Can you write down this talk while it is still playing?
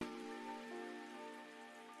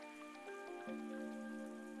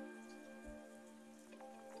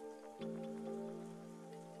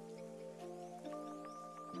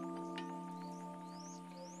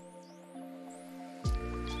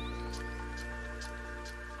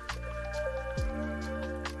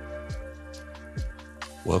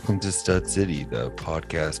Welcome to Stud City, the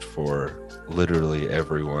podcast for literally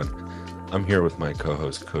everyone. I'm here with my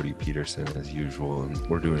co-host Cody Peterson as usual, and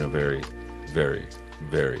we're doing a very, very,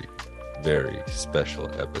 very, very special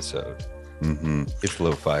episode. It's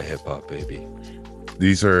lo-fi hip-hop, baby.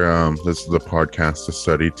 This is the podcast to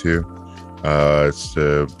study to. It's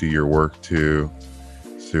to do your work to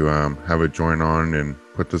have it join on and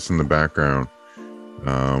put this in the background.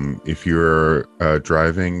 If you're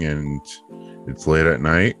driving and it's late at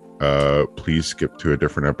night, please skip to a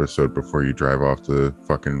different episode before you drive off the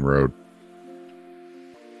fucking road.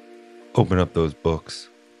 Open up those books,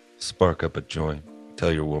 spark up a joint,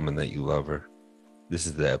 tell your woman that you love her. This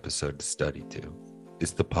is the episode to study to.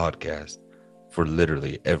 It's the podcast for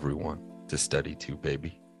literally everyone to study to,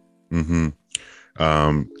 baby. We're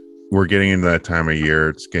getting into that time of year.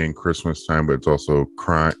 It's getting Christmas time, but it's also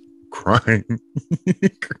crying.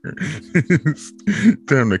 It's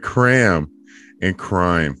time to cram and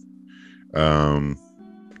crime.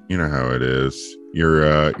 You know how it is. You're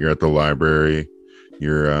at the library.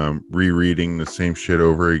 You're rereading the same shit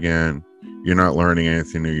over again. You're not learning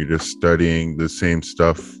anything new. You're just studying the same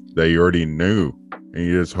stuff that you already knew, and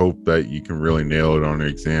you just hope that you can really nail it on an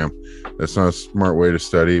exam. That's not a smart way to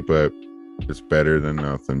study, but it's better than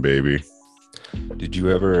nothing, baby. Did you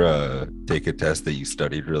ever take a test that you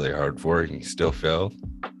studied really hard for and you still failed?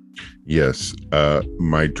 Yes,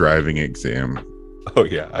 my driving exam. Oh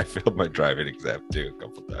yeah, I failed my driving exam too a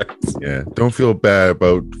couple times. Yeah, don't feel bad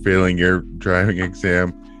about failing your driving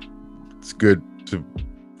exam. It's good to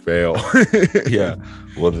fail. Yeah.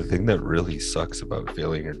 Well, the thing that really sucks about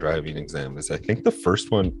failing your driving exam is I think the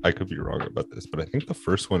first one, I could be wrong about this, but I think the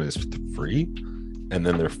first one is free and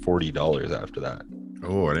then they're $40 after that.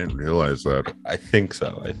 Oh, I didn't realize that. I think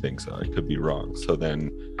so. I could be wrong. So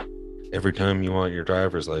then every time you want your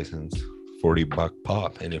driver's license, $40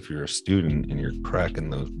 pop. And if you're a student and you're cracking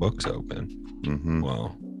those books open,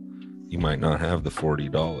 well, you might not have the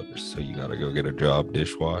 $40. So you got to go get a job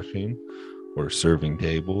dishwashing or serving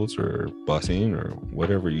tables or busing or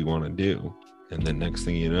whatever you want to do. And then next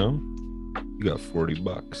thing you know, you got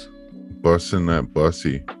 $40. Busting that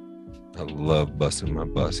bussy. I love busting my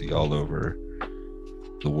bussy all over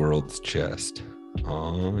the world's chest.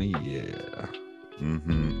 Oh yeah.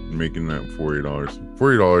 Making that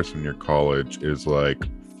 $40 in your college is like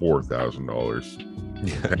 $4,000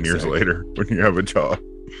 Yeah, 10 years later when you have a job.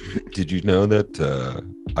 Did you know that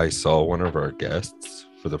I saw one of our guests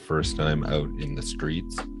for the first time out in the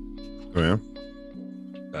streets? Oh yeah.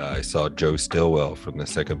 I saw Joe Stillwell from the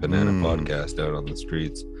Second Banana podcast out on the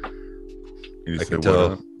streets. I could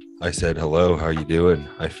tell. I said, hello, how you doing?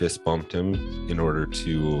 I fist bumped him in order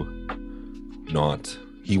to not...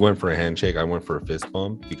 He went for a handshake. I went for a fist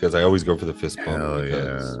bump because I always go for the fist bump. Hell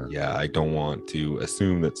because, yeah, I don't want to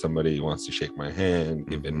assume that somebody wants to shake my hand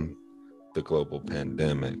given the global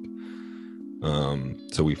pandemic.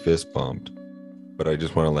 So we fist bumped. But I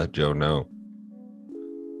just want to let Joe know,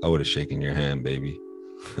 I would have shaken your hand, baby.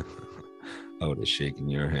 I would have shaken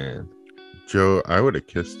your hand. Joe, I would have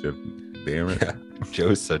kissed him. Damn it. Yeah,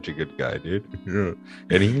 Joe's such a good guy, dude. Yeah.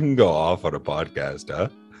 And he can go off on a podcast, huh?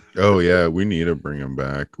 Oh yeah, we need to bring him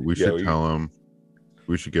back. We should tell him.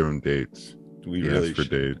 We should give him dates. We he really asked for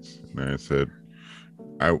should. dates, and I said,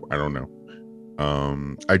 I don't know.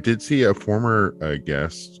 I did see a former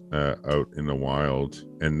guest out in the wild,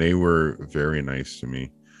 and they were very nice to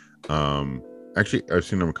me. Actually, I've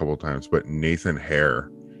seen him a couple of times, but Nathan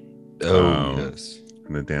Hare. Oh yes.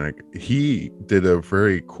 The Danik, he did a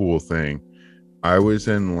very cool thing. I was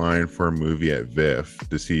in line for a movie at VIFF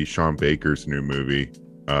to see Sean Baker's new movie,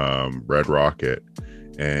 Red Rocket,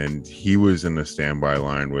 and he was in the standby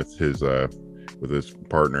line with his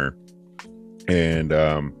partner, and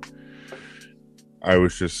I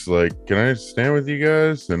was just like, can I stand with you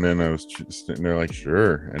guys? And then I was sitting there like,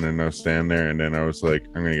 sure. And then I was standing there, and then I was like,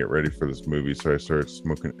 I'm gonna get ready for this movie. So I started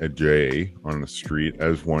smoking a J on the street,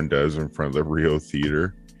 as one does in front of the Rio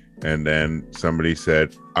Theater. And then somebody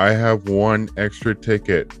said, I have one extra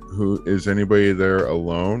ticket. Who is anybody there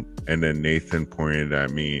alone? And then Nathan pointed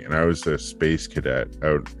at me, and I was a space cadet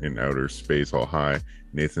out in outer space all high.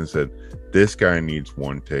 Nathan said, this guy needs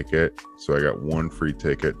one ticket. So I got one free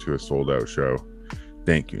ticket to a sold out show.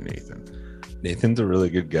 Thank you, Nathan. Nathan's a really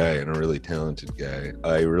good guy and a really talented guy.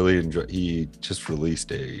 I really enjoy. He just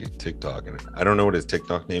released a TikTok, and I don't know what his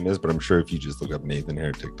TikTok name is, but I'm sure if you just look up Nathan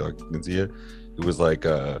Hare TikTok, you can see it. It was like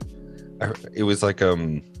he was like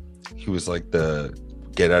the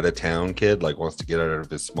get out of town kid, like wants to get out of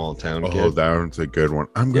his small town kid. Oh, that one's a good one.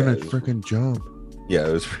 I'm gonna freaking jump. Yeah,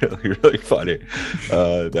 it was really, really funny.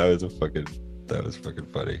 That was a fucking That was fucking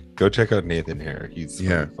funny. Go check out Nathan Hare. He's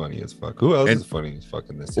funny as fuck. Who else is funny as fuck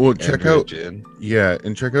in this? Well, check out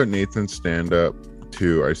Nathan's stand-up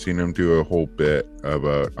too. I seen him do a whole bit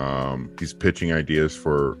about he's pitching ideas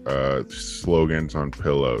for slogans on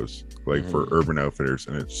pillows, like for Urban Outfitters,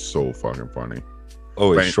 and it's so fucking funny.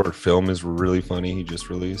 Oh, his short film is really funny. He just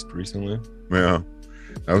released recently. Yeah,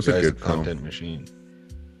 that was a good content machine.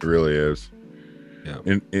 It really is.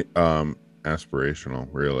 Yeah. Aspirational,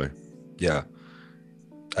 really. Yeah.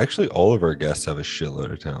 Actually, all of our guests have a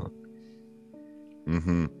shitload of talent.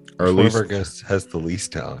 Mm-hmm. One of our guests has the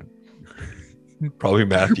least talent. Probably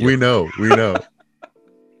Matthew. We know.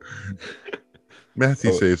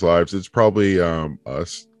 Matthew saves lives. It's probably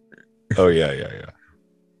us. Oh yeah.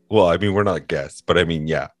 Well, I mean, we're not guests, but I mean,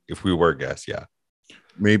 yeah. If we were guests, yeah.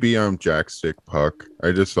 Maybe Jack Stick Puck.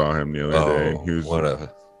 I just saw him the other day. He was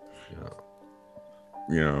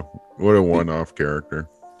what a one-off character.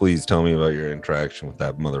 Please tell me about your interaction with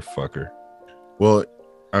that motherfucker. Well,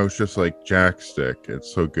 I was just like, Jack Stick,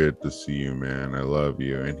 it's so good to see you, man. I love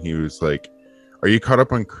you. And he was like, are you caught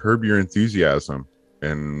up on Curb Your Enthusiasm?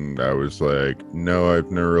 And I was like, no, I've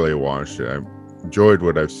never really watched it. I've enjoyed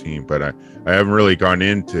what I've seen, but I haven't really gone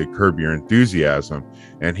into Curb Your Enthusiasm.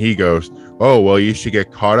 And he goes, oh, well, you should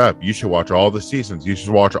get caught up. You should watch all the seasons. You should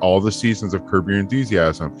watch all the seasons of Curb Your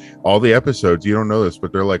Enthusiasm. All the episodes, you don't know this,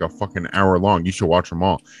 but they're like a fucking hour long. You should watch them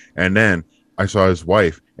all. And then I saw his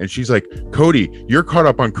wife, and she's like, Cody, you're caught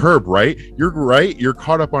up on Curb, right? You're right. You're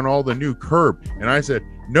caught up on all the new Curb. And I said,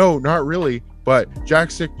 no, not really. But Jack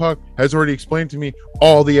Stick Puck has already explained to me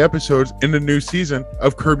all the episodes in the new season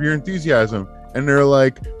of Curb Your Enthusiasm. And they're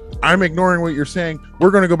like, I'm ignoring what you're saying.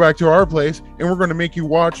 We're going to go back to our place and we're going to make you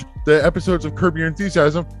watch the episodes of Curb Your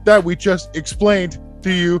Enthusiasm that we just explained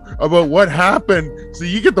to you about what happened. So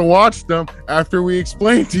you get to watch them after we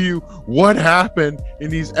explain to you what happened in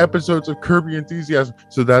these episodes of Curb Your Enthusiasm.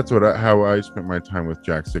 So that's how I spent my time with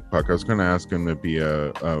Jack Stick Puck. I was going to ask him to be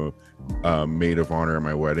a maid of honor at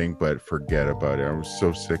my wedding, but forget about it. I was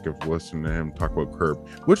so sick of listening to him talk about Curb,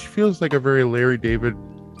 which feels like a very Larry David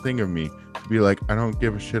thing of me to be like, I don't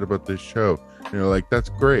give a shit about this show. Like, that's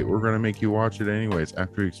great. We're going to make you watch it anyways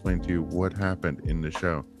after we explain to you what happened in the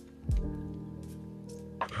show.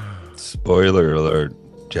 Spoiler alert,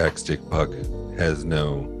 Jack Stick Puck has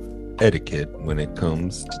no etiquette when it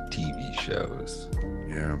comes to TV shows.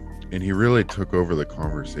 Yeah, and he really took over the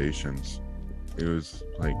conversations. It was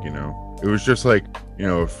like, it was just like,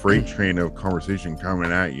 a freight train of conversation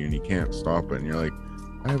coming at you and you can't stop it. And you're like,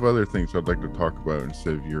 I have other things I'd like to talk about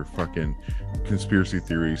instead of your fucking conspiracy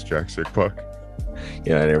theories, Jack Stick Puck.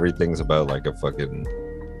 Yeah, and everything's about like a fucking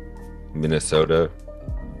Minnesota.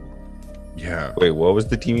 Yeah. Wait, what was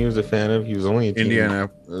the team he was a fan of? He was only a team.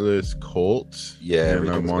 Indianapolis Colts. Yeah, and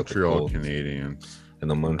the Montreal Canadiens. And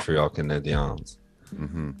the Montreal Canadiens.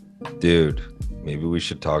 Mm-hmm. Dude, maybe we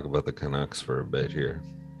should talk about the Canucks for a bit here.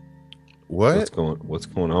 What? What's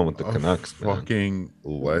going on with the Canucks, man? Fucking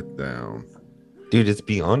letdown. Dude, it's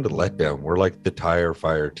beyond a letdown. We're like the tire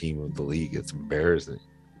fire team of the league. It's embarrassing.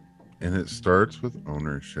 And it starts with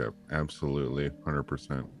ownership. Absolutely.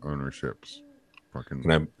 100% ownership's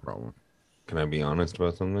fucking problem. Can I be honest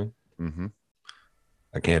about something? Mm-hmm.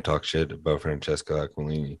 I can't talk shit about Francesco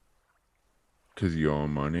Aquilini. Because you owe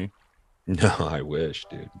him money? No, I wish,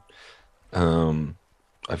 dude.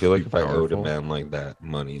 I feel like if I owed a man like that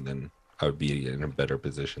money, then I would be in a better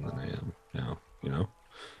position than I am now,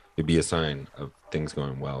 It'd be a sign of things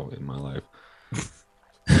going well in my life.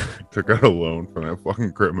 Took out a loan from that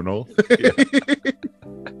fucking criminal.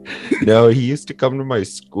 No, he used to come to my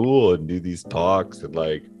school and do these talks, and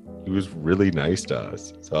like he was really nice to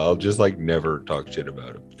us. So I'll just like never talk shit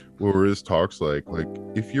about him. What were his talks like? Like,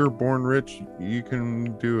 if you're born rich, you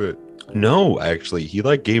can do it. No, actually, he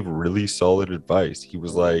like gave really solid advice. He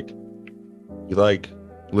listen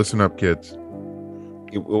up, kids.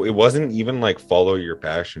 It wasn't even like follow your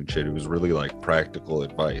passion shit. It was really like practical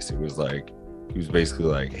advice. It was like, he was basically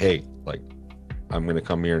like, hey, like, I'm going to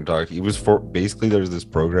come here and talk. He was basically, there's this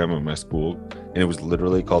program at my school and it was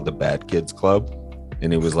literally called the Bad Kids Club.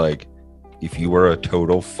 And it was like, if you were a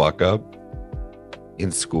total fuck up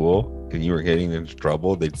in school and you were getting into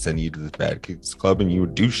trouble, they'd send you to the Bad Kids Club and you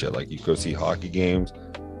would do shit. Like, you go see hockey games.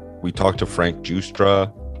 We talked to Frank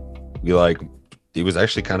Justra. It was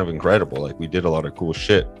actually kind of incredible. Like, we did a lot of cool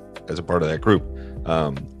shit as a part of that group.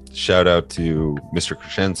 Shout out to Mr.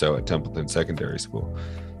 Crescenzo at Templeton Secondary School.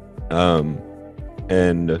 And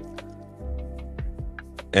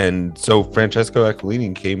And so Francesco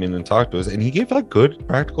Aquilini came in and talked to us, and he gave like good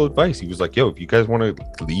practical advice. He was like, yo, if you guys want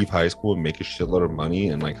to leave high school and make a shitload of money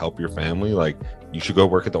and like help your family, like you should go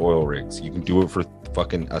work at the oil rigs. You can do it for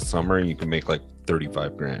fucking a summer and you can make like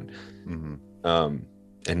 35 grand.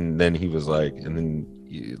 And then he was like, and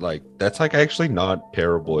then like, that's like actually not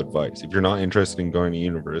terrible advice. If you're not interested in going to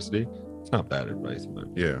university, it's not bad advice. But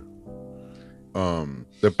yeah.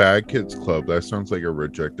 The Bad Kids Club, that sounds like a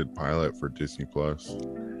rejected pilot for Disney Plus.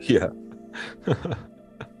 Yeah.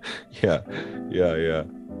 yeah.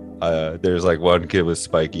 There's like one kid with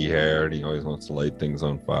spiky hair and he always wants to light things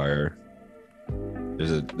on fire.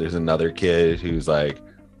 There's another kid who's like,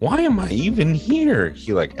 why am I even here?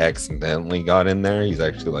 He like accidentally got in there. He's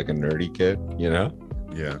actually like a nerdy kid, you know?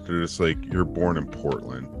 Yeah, they're just like, you're born in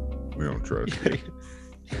Portland. We don't trust you.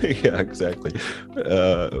 Yeah, exactly.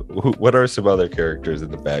 What are some other characters in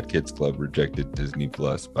the Bad Kids Club rejected Disney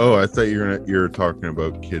Plus? Oh, I thought you were talking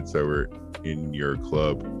about kids that were in your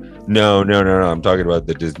club. No. I'm talking about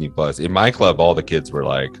the Disney Plus. In my club, all the kids were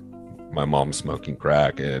like, my mom's smoking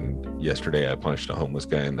crack, and yesterday I punched a homeless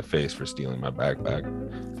guy in the face for stealing my backpack.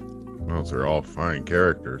 Well, they're all fine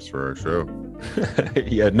characters for our show.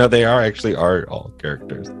 Yeah, no, they actually are all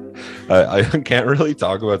characters. I can't really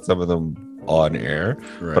talk about some of them on air,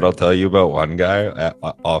 right, but I'll tell you about one guy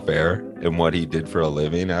off air and what he did for a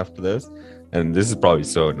living after this. And this is probably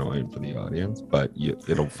so annoying for the audience, but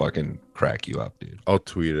it'll fucking crack you up, dude. I'll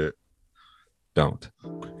tweet it. Don't.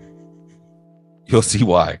 You'll see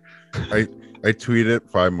why. I tweeted it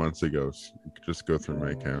 5 months ago. So you could just go through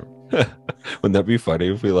my account. Wouldn't that be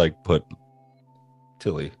funny if we like put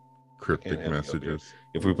Tilly cryptic messages?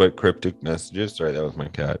 If we put cryptic messages, sorry, that was my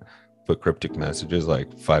cat. Put cryptic messages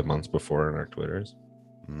like 5 months before in our Twitters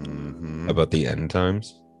about the end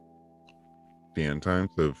times. The end times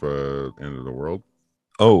of end of the world.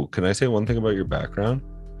 Oh, can I say one thing about your background?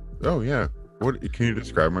 Oh yeah. What can you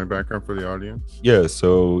describe my background for the audience? Yeah,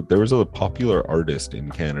 so there was a popular artist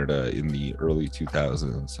in Canada in the early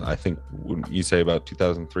 2000s. I think, wouldn't you say about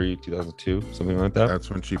 2003, 2002, something like that?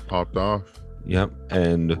 That's when she popped off. Yep,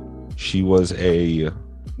 and she was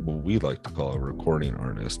what we like to call a recording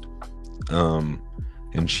artist.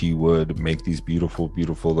 And she would make these beautiful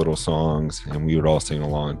little songs, and we would all sing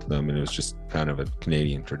along to them, and it was just kind of a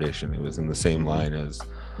Canadian tradition. It was in the same line as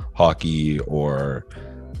hockey or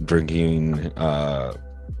drinking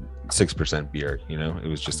 6% beer, you know. It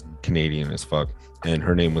was just Canadian as fuck. And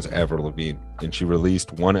her name was Avril Lavigne, and she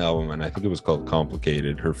released one album, and I think it was called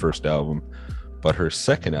Complicated, her first album. But her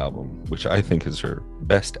second album, which I think is her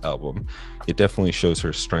best album, it definitely shows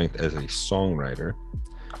her strength as a songwriter.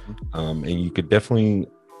 And you could definitely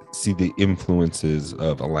see the influences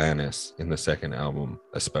of Alanis in the second album,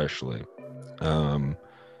 especially.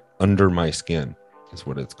 Under My Skin is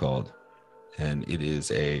what it's called. And it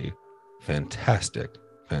is a fantastic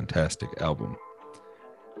album.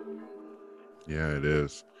 Yeah, it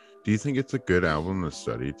is. Do you think it's a good album to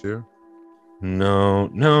study to? No.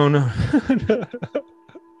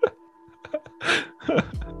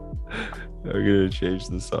 Are we gonna change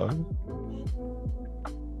the song?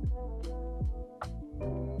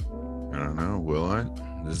 I don't know. Will I?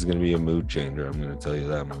 This is gonna be a mood changer. I'm gonna tell you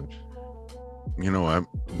that much. You know what?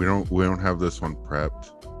 We don't have this one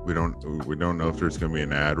prepped. We don't know if there's gonna be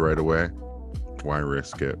an ad right away. Why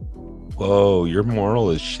risk it? Whoa, your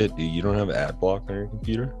moral is shit, dude. You don't have ad block on your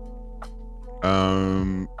computer?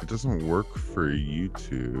 It doesn't work for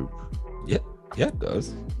YouTube. Yeah, it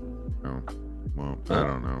does. Oh, well, I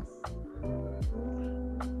don't know.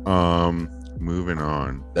 Moving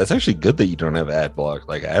on. That's actually good that you don't have ad block.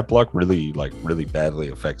 Like ad block really badly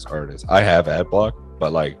affects artists. I have ad block,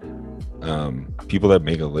 but like people that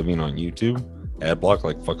make a living on YouTube, ad block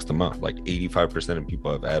like fucks them up. Like 85% of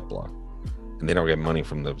people have ad block, and they don't get money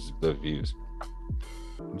from those views.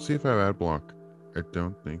 Let's see if I have ad block. I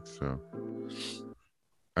don't think so.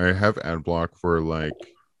 I have ad block for like,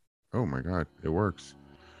 oh my god, it works.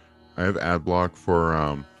 I have ad block for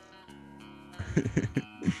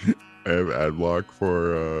I have ad block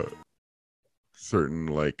for certain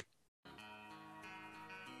like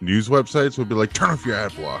news websites will be like, turn off your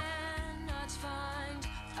ad block.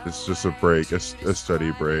 It's just a break, a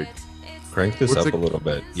study break. Crank this up a little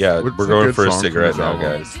bit. Yeah, we're going for a cigarette now,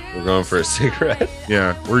 guys. We're going for a cigarette.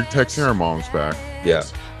 Yeah, we're texting our moms back. Yeah.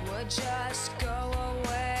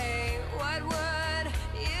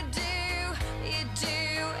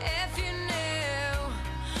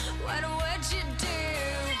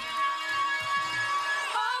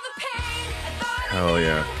 Hell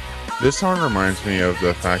yeah. This song reminds me of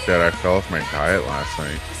the fact that I fell off my diet last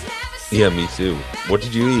night. Yeah, me too. What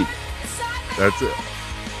did you eat? That's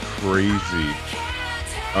crazy.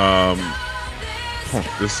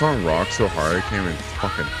 This song rocks so hard I can't even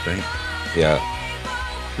fucking think. Yeah.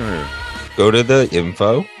 Gonna, Go to the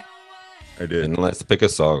info I did. and let's pick a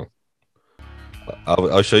song.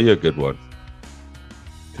 I'll show you a good one.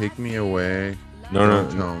 Take me away. No,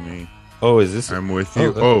 Don't tell me. Oh, is this? I'm with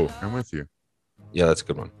you. I'm with you. Yeah, that's a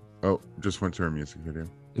good one. Oh, just went to our music video.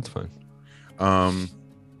 It's fine.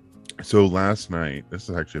 So last night, this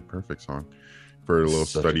is actually a perfect song for a little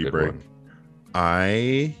study break. One.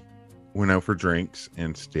 I went out for drinks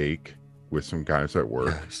and steak with some guys at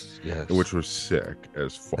work, yes. Which was sick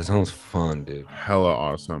as fuck. That sounds fun, dude. Hella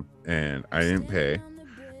awesome. And I didn't pay,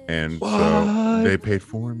 and so they paid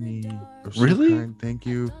for me. Really? So thank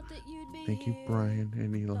you, Brian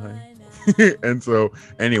and Eli. And so,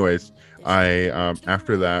 anyways, I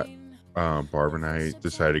after that, Barb and I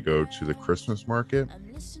decided to go to the Christmas market,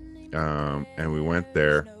 and we went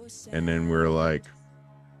there, and then we were like,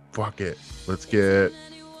 fuck it, let's get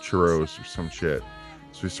churros or some shit.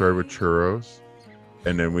 So we started with churros,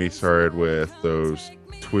 and then we started with those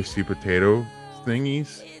twisty potato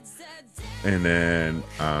thingies, and then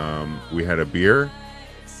we had a beer,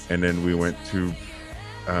 and then we went to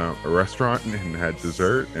a restaurant and had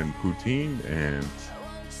dessert and poutine and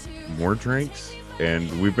more drinks.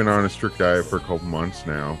 And we've been on a strict diet for a couple months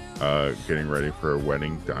now, getting ready for our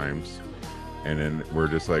wedding times. And then we're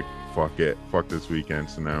just like, fuck this weekend.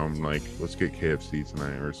 So now I'm like, let's get KFC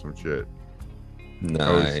tonight or some shit.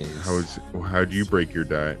 Nice. How do you break your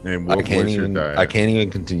diet? And what was your diet? I can't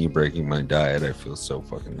even continue breaking my diet. I feel so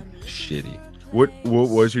fucking shitty. What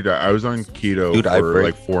was your diet? I was on keto, dude, for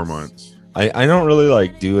like 4 months. I don't really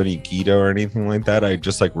like do any keto or anything like that. I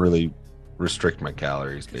just like really restrict my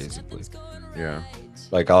calories basically. Yeah.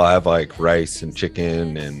 Like I'll have like rice and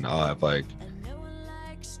chicken, and I'll have like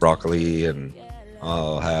broccoli, and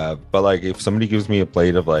but like if somebody gives me a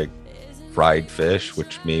plate of like fried fish,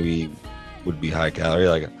 which maybe would be high calorie,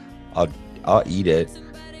 like I'll eat it,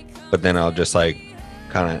 but then I'll just like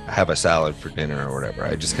kind of have a salad for dinner or whatever.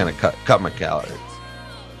 I just kind of cut my calories.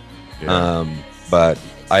 Yeah. But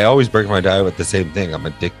I always break my diet with the same thing. I'm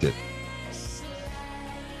addicted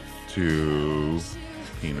to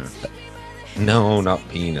penis. No, not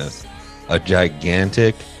penis. A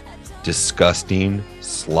gigantic, disgusting,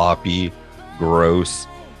 sloppy, gross,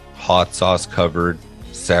 hot sauce covered,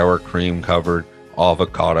 sour cream covered,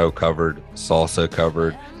 avocado covered, salsa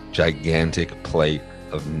covered, gigantic plate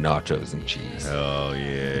of nachos and cheese. Hell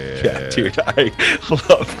yeah. Yeah, dude, I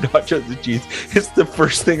love nachos and cheese. It's the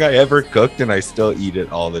first thing I ever cooked, and I still eat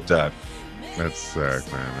it all the time. That's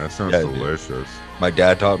sick, man. That sounds delicious. Dude. My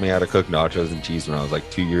dad taught me how to cook nachos and cheese when I was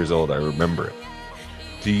like 2 years old. I remember it.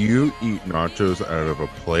 Do you eat nachos out of a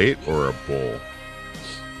plate or a bowl?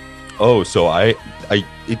 Oh, so it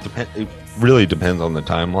really depends on the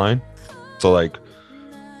timeline. So like,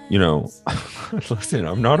 you know, listen,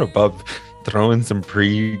 I'm not above throwing some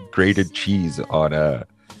pre-grated cheese on a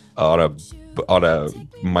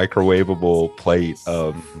microwavable plate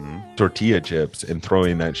of tortilla chips and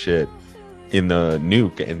throwing that shit in the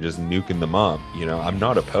nuke and just nuking them up. You know, I'm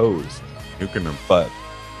not opposed nuking them, but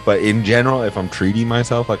in general, if I'm treating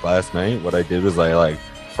myself, like last night, what I did was I like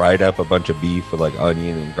fried up a bunch of beef with like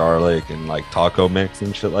onion and garlic and like taco mix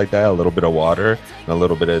and shit like that, a little bit of water and a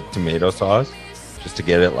little bit of tomato sauce just to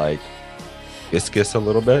get it like viscous a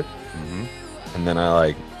little bit. And then I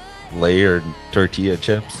like layered tortilla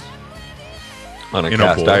chips on a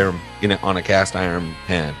cast iron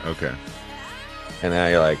pan. Okay. And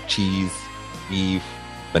then I like cheese, beef,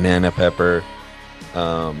 banana pepper,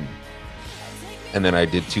 and then I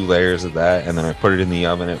did 2 layers of that, and then I put it in the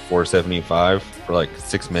oven at 475 for like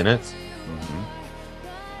 6 minutes,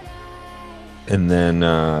 and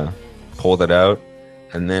then pulled it out,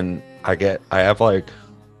 and then I have like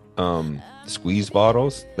squeeze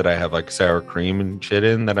bottles that I have like sour cream and shit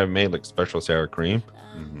in that I've made, like special sour cream.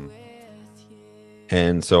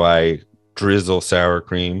 And so I drizzle sour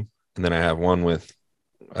cream, and then I have one with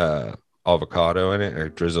avocado in it. I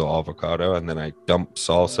drizzle avocado, and then I dump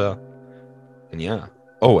salsa, and yeah.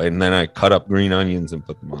 Oh, and then I cut up green onions and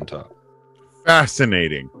put them on top.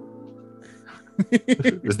 Fascinating.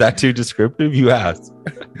 Is that too descriptive? You asked.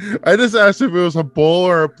 I just asked if it was a bowl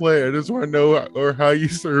or a plate. I just want to know or how you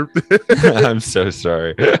served it. I'm so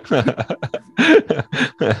sorry.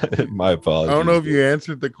 My apologies. I don't know if you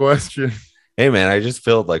answered the question. Hey man, I just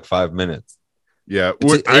filled like 5 minutes. Yeah,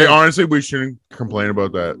 honestly, we shouldn't complain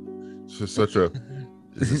about that. It's just such a.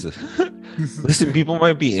 Listen, people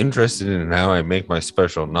might be interested in how I make my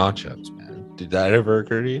special nachos, man. Did that ever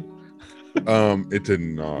occur to you? It did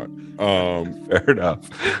not. Fair enough.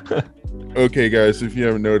 Okay, guys, if you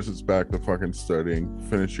haven't noticed, it's back to fucking studying.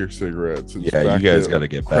 Finish your cigarettes. It's Yeah, you back guys to got to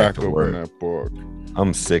get back crack to open work. that book.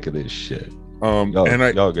 I'm sick of this shit. And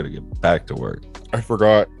y'all got to get back to work. I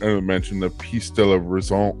forgot to mention the piece de la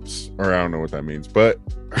resistance, or I don't know what that means, but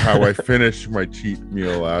how I finished my cheat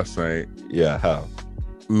meal last night. Yeah, how?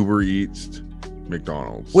 Uber Eats,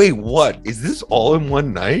 McDonald's. Wait, what? Is this all in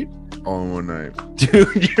one night? All in one night.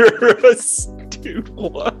 Dude, dude,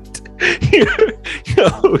 what?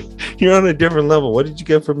 You're on a different level. What did you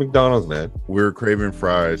get from McDonald's, man? We were craving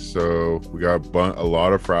fries, so we got a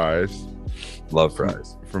lot of fries. Love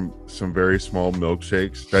fries. From some very small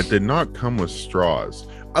milkshakes that did not come with straws.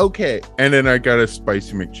 Okay. And then I got a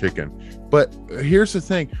spicy McChicken. But here's the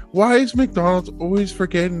thing. Why is McDonald's always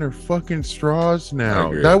forgetting their fucking straws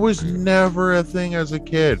now? That was never a thing as a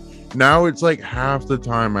kid. Now it's like half the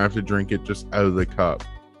time I have to drink it just out of the cup.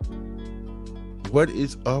 What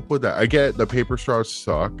is up with that? I get the paper straws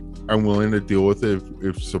suck. I'm willing to deal with it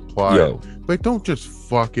if supplied. But don't just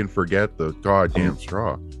fucking forget the goddamn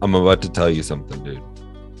straw. I'm about to tell you something, dude.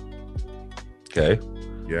 Okay?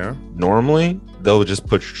 Yeah? Normally, they'll just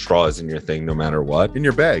put straws in your thing no matter what. In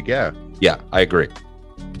your bag, yeah. Yeah, I agree.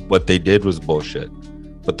 What they did was bullshit.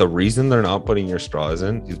 But the reason they're not putting your straws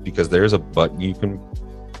in is because there's a button you can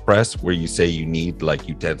press where you say you need like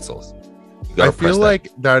utensils. I feel like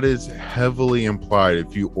that is heavily implied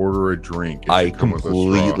if you order a drink. I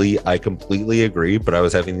completely agree, but I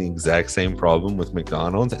was having the exact same problem with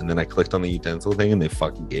McDonald's, and then I clicked on the utensil thing and they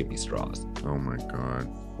fucking gave me straws. Oh my god.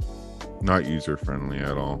 Not user friendly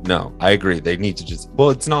at all. No, I agree. They need to just, well,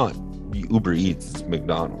 it's not Uber Eats, it's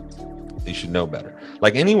McDonald's. They should know better.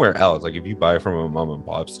 Like anywhere else, like if you buy from a mom and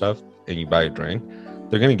pop stuff and you buy a drink,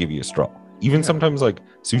 they're going to give you a straw. Even sometimes like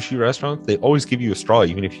sushi restaurants, they always give you a straw,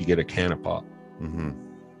 even if you get a can of pop. Mm-hmm.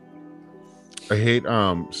 I hate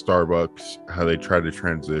Starbucks, how they try to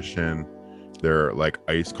transition their like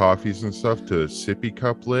iced coffees and stuff to a sippy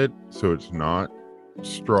cup lid. So it's not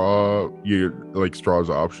straw's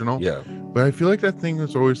optional. Yeah. But I feel like that thing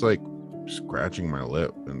is always like scratching my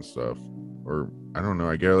lip and stuff. Or I don't know.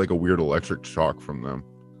 I get like a weird electric shock from them.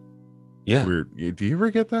 Yeah. Weird. Do you ever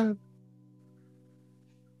get that?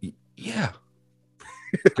 Yeah.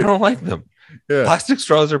 I don't like them. Yeah. Plastic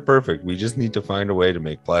straws are perfect. We just need to find a way to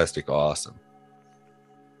make plastic awesome.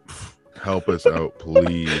 Help us out,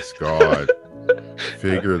 please, God.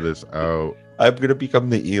 Figure this out. I'm going to become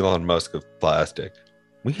the Elon Musk of plastic.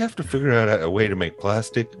 We have to figure out a way to make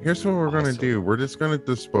plastic. Here's what we're going to do. We're just going to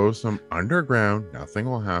dispose them underground. Nothing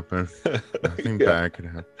will happen. Nothing bad could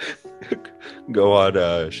happen. Go on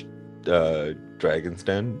Dragon's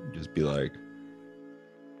Den. Just be like,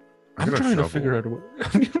 I'm trying to figure out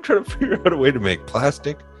a way to make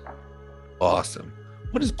plastic awesome.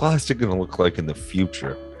 What is plastic going to look like in the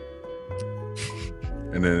future?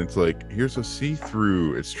 And then it's like, here's a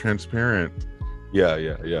see-through. It's transparent.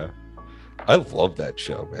 Yeah. I love that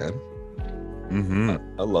show, man.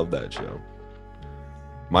 Mm-hmm. I love that show.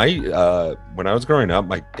 My when I was growing up,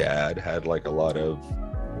 my dad had like a lot of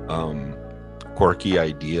quirky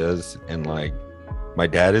ideas, and like my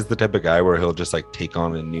dad is the type of guy where he'll just like take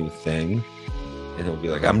on a new thing and he'll be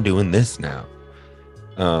like, I'm doing this now.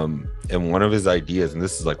 And one of his ideas, and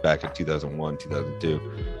this is like back in 2001, 2002,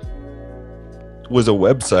 was a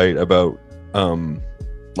website about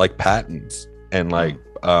like patents and like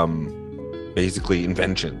basically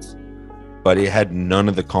inventions, but it had none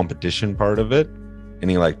of the competition part of it. And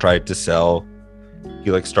he like tried to sell,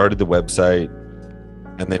 he like started the website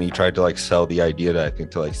and then he tried to like sell the idea to, I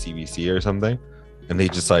think, to like CBC or something, and they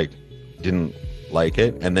just like didn't like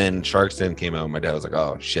it. And then Shark's Den came out and my dad was like,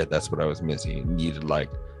 oh shit, that's what I was missing. It needed like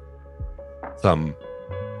some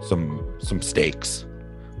stakes,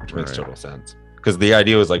 which makes total sense. Because the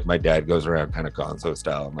idea was like my dad goes around kind of Gonzo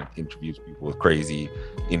style and like interviews people with crazy,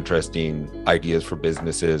 interesting ideas for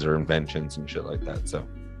businesses or inventions and shit like that. So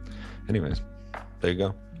anyways, there you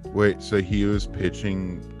go. Wait, so he was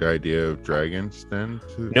pitching the idea of Dragon's Den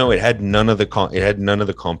to... No, it had none of the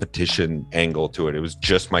competition angle to it. It was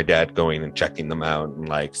just my dad going and checking them out and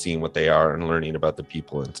like seeing what they are and learning about the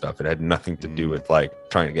people and stuff. It had nothing to do with like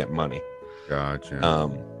trying to get money. Gotcha.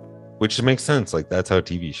 Which makes sense. Like that's how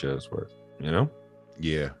TV shows work, you know?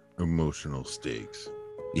 Yeah, emotional stakes.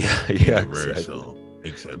 Yeah, Universal.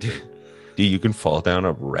 Exactly. Dude, you can fall down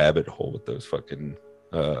a rabbit hole with those fucking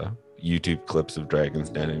YouTube clips of Dragon's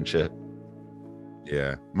Den and shit.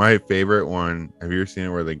 Yeah, my favorite one. Have you ever seen it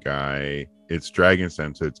where the guy? It's Dragon's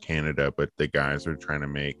Den, so it's Canada, but the guys are trying to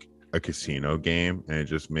make a casino game, and it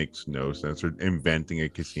just makes no sense. They're inventing a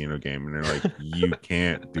casino game, and they're like, you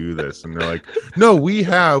can't do this. And they're like, no,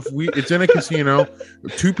 it's in a casino.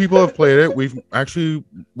 2 people have played it. We've actually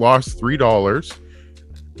lost $3.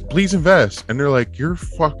 Please invest. And they're like, you're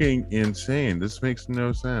fucking insane. This makes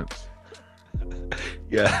no sense.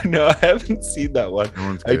 Yeah, no, I haven't seen that one.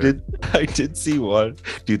 I did see one.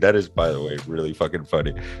 Dude, that is, by the way, really fucking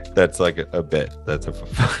funny. That's like a bit. That's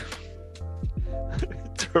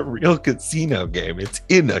it's a real casino game. It's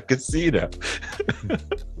in a casino.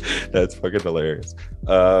 That's fucking hilarious.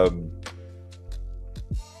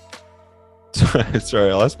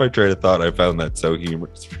 Sorry, I lost my train of thought. I found that so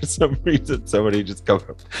humorous for some reason. Somebody just come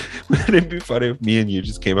up. Wouldn't it be funny if me and you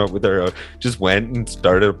just came up with our own, just went and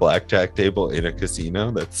started a blackjack table in a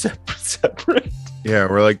casino that's separate? Yeah,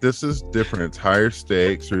 we're like, this is different. It's higher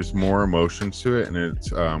stakes. There's more emotions to it, and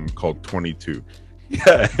it's called 22.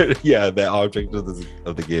 Yeah. The object of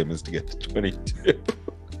the game is to get to 22.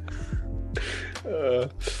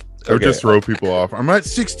 Or just throw people off. I'm at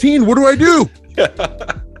 16. What do I do?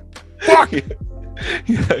 Fuck.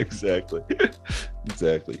 Yeah, exactly.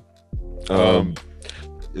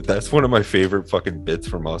 That's one of my favorite fucking bits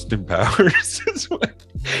from Austin Powers is when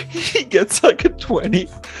he gets like a 20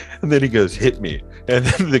 and then he goes, hit me, and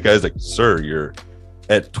then the guy's like, sir, you're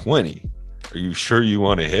at 20, are you sure you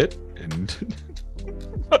want to hit? And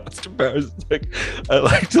Austin Powers is like, I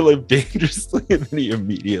like to live dangerously, and then he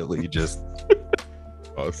immediately just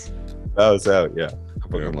bows out. Yeah, I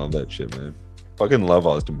fucking love that shit, man. Fucking love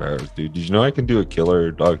Austin Powers, dude. Did you know I can do a killer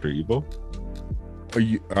Dr. Evil?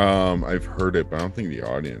 I've heard it, but I don't think the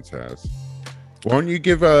audience has. Why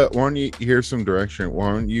don't you hear some direction?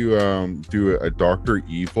 Why don't you do a Dr.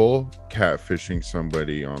 Evil catfishing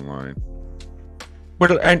somebody online?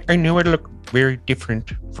 Well, I know I look very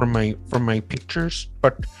different from my pictures,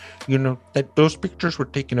 but you know that those pictures were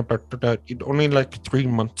taken about only like 3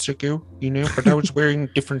 months ago, you know, but I was wearing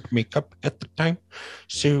different makeup at the time.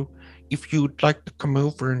 So if you'd like to come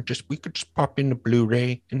over and we could just pop in a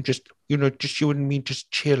Blu-ray and just you and me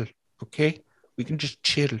just chill, okay? We can just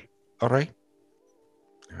chill, all right?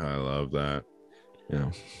 I love that.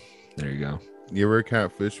 Yeah, there you go. You ever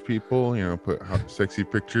catfish people? You know, put sexy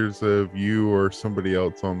pictures of you or somebody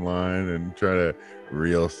else online and try to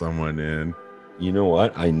reel someone in. You know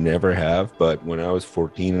what? I never have, but when I was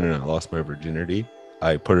 14 and I lost my virginity,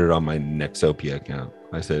 I put it on my Nexopia account.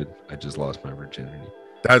 I said, I just lost my virginity.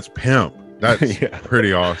 That's pimp. That's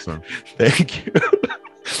pretty awesome. Thank you.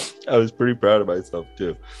 I was pretty proud of myself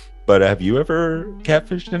too. But have you ever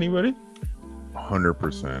catfished anybody?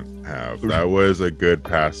 100% have. That was a good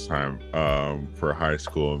pastime for high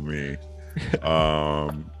school me.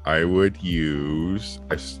 I would use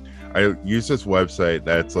this website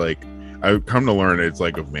that's like, I come to learn it's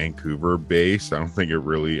like a Vancouver base. I don't think it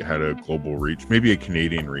really had a global reach, maybe a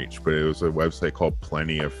Canadian reach, but it was a website called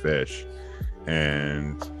Plenty of Fish.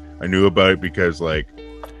 And I knew about it because like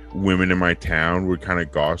women in my town would kind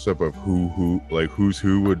of gossip of who's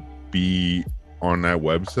who would be on that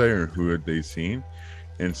website or who had they seen.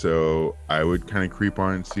 And so I would kind of creep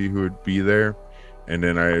on and see who would be there. And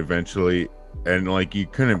then I eventually, and like you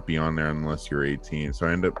couldn't be on there unless you're 18. So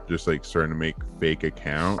I ended up just like starting to make fake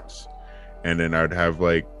accounts. And then I'd have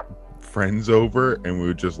like friends over and we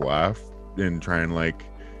would just laugh and try and like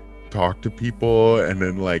talk to people. And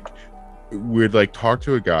then like we'd like talk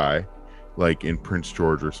to a guy like in Prince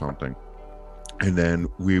George or something, and then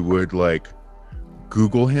we would like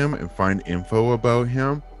Google him and find info about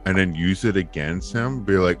him and then use it against him,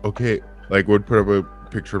 be like, okay, like would put up a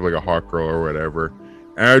picture of like a hot girl or whatever.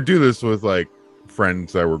 And I would do this with like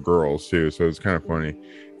friends that were girls too, so it's kind of funny.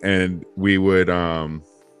 And we would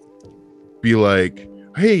be like,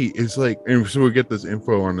 hey, it's like, and so we get this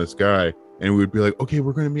info on this guy. And we'd be like, okay,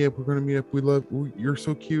 we're going to meet up. You're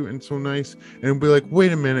so cute and so nice. And we'd be like,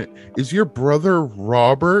 wait a minute, is your brother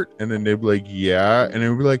Robert? And then they'd be like, yeah. And then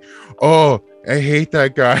we'd be like, oh, I hate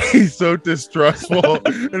that guy. He's so distrustful.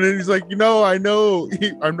 And then he's like, I know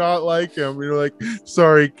I'm not like him. And you're like,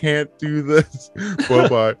 sorry, can't do this.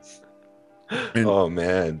 Bye-bye. And, oh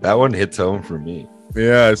man, that one hits home for me.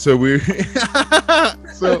 Yeah, so we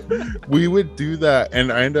would do that, and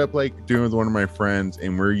I ended up like doing with one of my friends,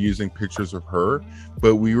 and we're using pictures of her,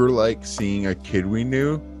 but we were like seeing a kid we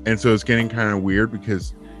knew, and so it's getting kind of weird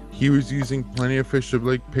because he was using Plenty of Fish to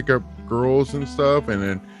like pick up girls and stuff, and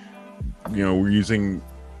then we're using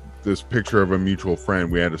this picture of a mutual friend.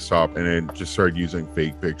 We had to stop, and then just started using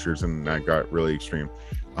fake pictures, and that got really extreme.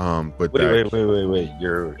 But wait,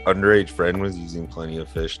 your underage friend was using Plenty of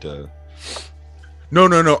Fish to... No.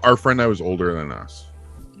 Our friend that was older than us.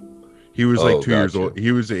 He was like 2 years old.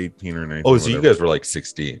 He was 18 or 19. Oh, so you guys were like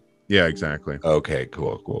 16. Yeah, exactly. Okay,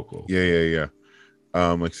 cool. Yeah.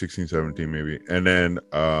 Like 16, 17 maybe. And then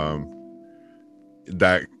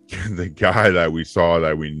that the guy that we saw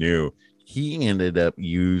that we knew, he ended up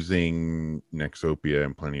using Nexopia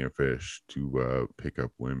and Plenty of Fish to pick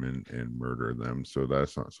up women and murder them. So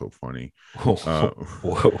that's not so funny. So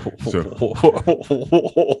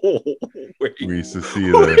we used to see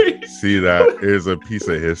that is a piece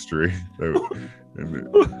of history.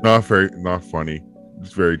 Not funny.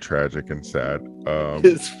 It's very tragic and sad.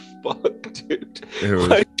 It's fuck, dude.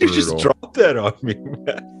 Why did you just drop that on me,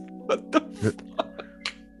 man? What the fuck?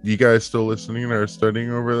 You guys still listening or studying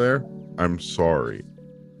over there? I'm sorry.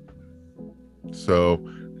 So,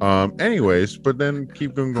 anyways, but then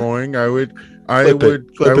keep them going. I would flip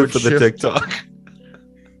it for shift, the TikTok.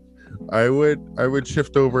 I would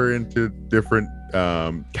shift over into different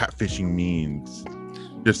catfishing memes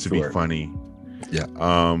just to be funny. Yeah.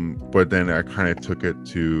 But then I kind of took it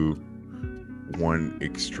to one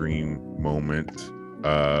extreme moment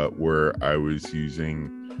where I was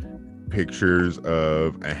using pictures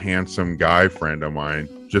of a handsome guy friend of mine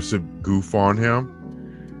just to goof on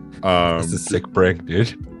him. That's a sick prank,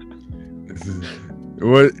 dude.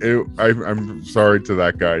 I'm sorry to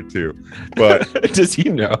that guy too, but does he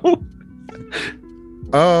know?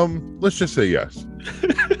 Let's just say yes,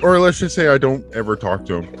 or let's just say I don't ever talk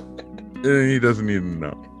to him, and he doesn't even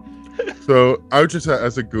know. So I was just,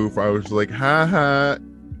 as a goof, I was like, ha,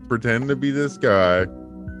 pretend to be this guy,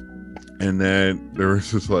 and then there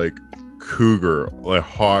was this like cougar, like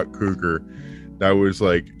hot cougar, that was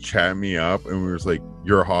like chat me up, and we was like,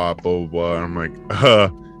 you're hot, blah blah blah. And I'm like,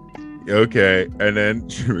 okay. And then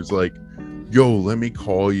she was like, yo, let me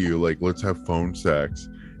call you, like, let's have phone sex.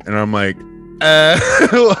 And I'm like,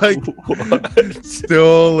 like, what?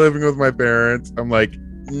 Still living with my parents. I'm like,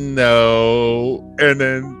 no. And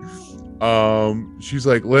then she's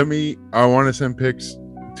like, I want to send pics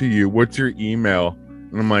to you, what's your email?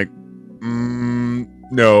 And I'm like,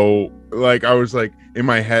 no. Like, I was like, in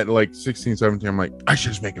my head, like 16, 17, I'm like, I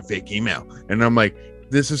should just make a fake email. And I'm like,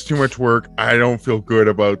 this is too much work, I don't feel good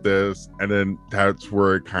about this. And then that's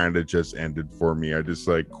where it kind of just ended for me. I just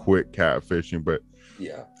like quit catfishing. But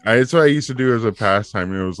yeah, it's what I used to do as a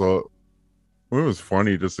pastime. It was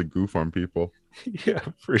funny just to goof on people. Yeah,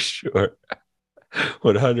 for sure.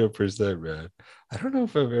 100%, man. I don't know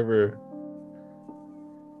if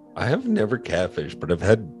I have never catfished, but I've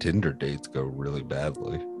had Tinder dates go really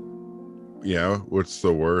badly. Yeah, what's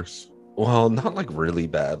the worst? Well, not like really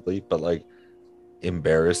badly, but like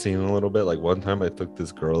embarrassing a little bit. Like one time I took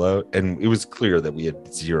this girl out and it was clear that we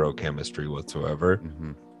had zero chemistry whatsoever.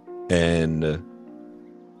 Mm-hmm. And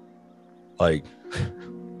like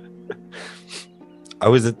I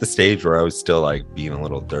was at the stage where I was still like being a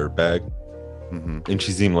little dirtbag. Mm-hmm. And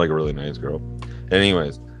she seemed like a really nice girl.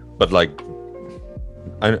 Anyways, but like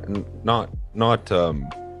not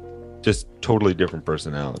just totally different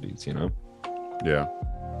personalities, you know? Yeah.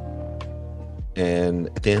 And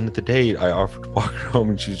at the end of the date, I offered to walk her home,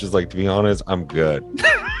 and she's just like, to be honest, I'm good.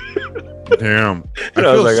 Damn. I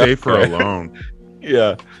feel like, safer alone.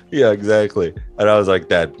 Yeah, exactly. And I was like,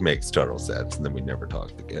 that makes total sense. And then we never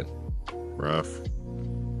talked again. Rough.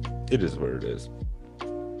 It is what it is.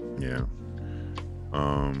 Yeah.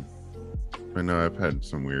 But no, I've had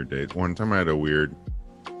some weird dates. One time I had a weird,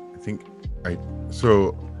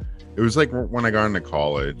 so it was like when I got into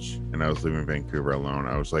college and I was living in Vancouver alone,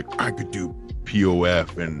 I was like, I could do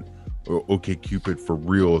POF and OkCupid for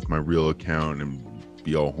real with my real account and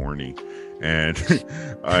be all horny. And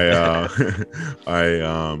I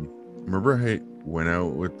remember I went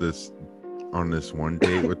out on this one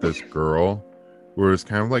date with this girl where it was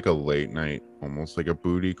kind of like a late night, almost like a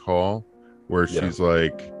booty call, where she's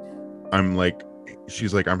like, I'm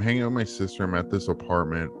hanging out with my sister, I'm at this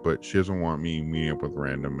apartment, but she doesn't want me meeting up with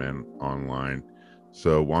random men online,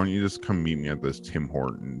 so why don't you just come meet me at this Tim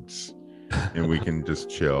Hortons and we can just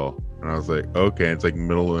chill. And I was like, okay. It's like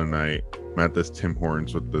middle of the night, I'm at this Tim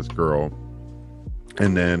Hortons with this girl,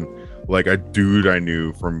 and then like a dude I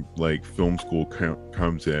knew from like film school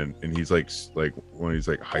comes in, and he's like one of these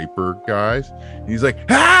like hyper guys, and he's like,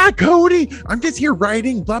 Cody, I'm just here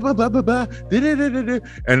writing blah blah blah blah blah,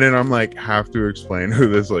 and then I'm like, have to explain who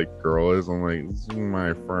this like girl is. I'm like, this is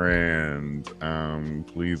my friend,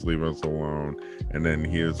 please leave us alone. And then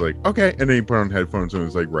he was like, okay, and then he put on headphones and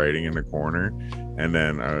was like writing in the corner, and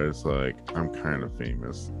then I was like, I'm kind of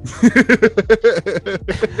famous.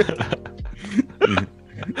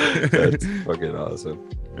 That's fucking awesome.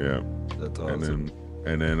 Yeah, that's awesome.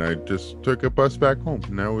 And then I just took a bus back home,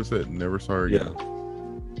 and that was it. Never saw her again.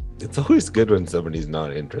 It's always good when somebody's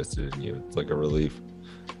not interested in you. It's like a relief.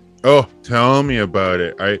 Oh, tell me about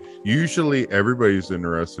it. Everybody's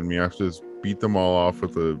interested in me. I have to just beat them all off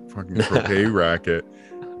with a fucking croquet racket.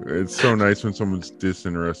 It's so nice when someone's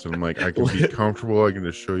disinterested. I'm like, I can be comfortable. I can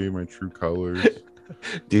just show you my true colors.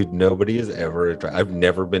 Dude, nobody has ever. I've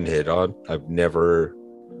never been hit on. I've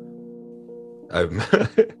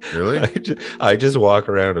Really? I just walk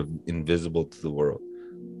around invisible to the world.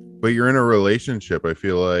 But you're in a relationship. I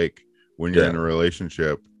feel like when you're in a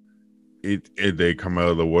relationship, they come out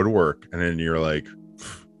of the woodwork, and then you're like,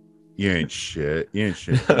 you ain't shit. You ain't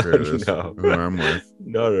shit compared to this. No. Who I'm with.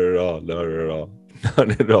 Not at all. Not at all.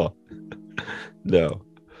 Not at all. No.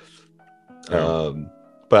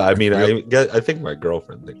 But I mean, I think my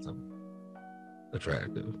girlfriend thinks I'm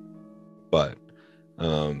attractive, but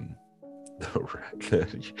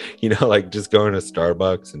you know, like just going to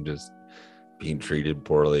Starbucks and just being treated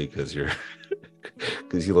poorly because you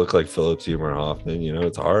look like Philip Seymour Hoffman. You know,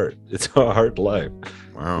 it's hard. It's a hard life.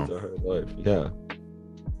 Wow. It's a hard life. Yeah.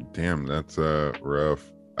 Damn, that's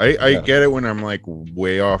rough. I get it when I'm like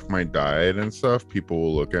way off my diet and stuff. People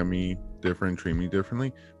will look at me different, treat me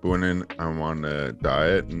differently. But when I'm on a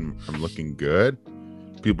diet and I'm looking good,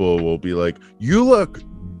 people will be like, "You look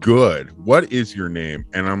good. What is your name?"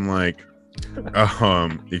 And I'm like,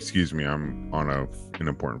 excuse me, I'm on an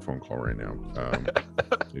important phone call right now.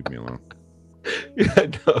 Leave me alone. Yeah,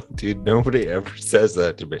 no, dude, nobody ever says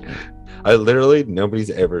that to me. Nobody's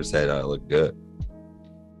ever said I look good.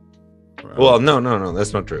 Well, no,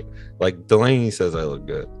 that's not true. Like Delaney says I look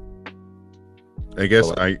good. I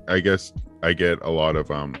guess I get a lot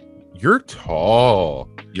of you're tall.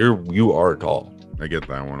 You are tall. I get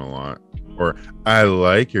that one a lot. Or I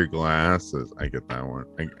like your glasses. I get that one.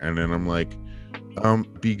 And then I'm like,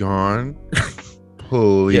 be gone.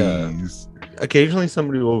 Please. Yeah. Occasionally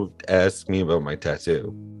somebody will ask me about my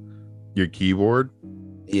tattoo. Your keyboard?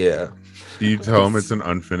 Yeah. Do you tell them it's an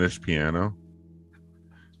unfinished piano?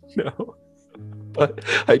 No. But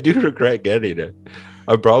I do regret getting it.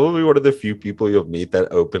 I'm probably one of the few people you'll meet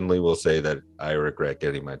that openly will say that I regret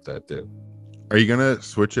getting my tattoo. Are you gonna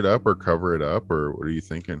switch it up or cover it up, or what are you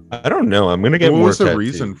thinking? I don't know. I'm gonna get more. What was the tattoos.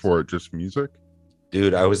 reason for it? Just music?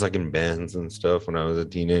 Dude, I was like in bands and stuff when I was a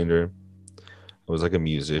teenager. I was like a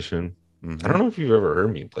musician. Mm-hmm. I don't know if you've ever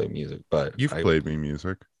heard me play music, but you've played me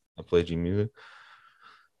music. I played you music.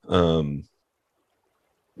 The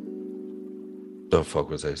fuck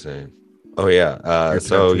was I saying? Oh yeah.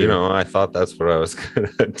 So you know, I thought that's what I was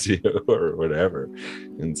gonna do or whatever,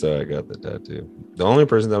 and so I got the tattoo. The only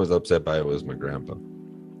person that was upset by it was my grandpa.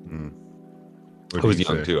 I was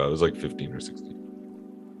young too. I was like 15 or 16.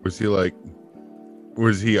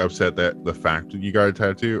 Was he upset that the fact that you got a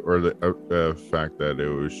tattoo, or the fact that it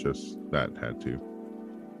was just that tattoo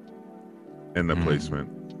and the placement?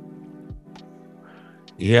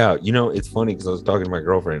 Yeah, you know, it's funny because I was talking to my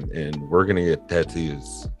girlfriend, and we're gonna get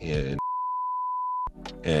tattoos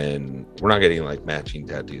and we're not getting like matching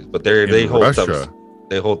tattoos, but they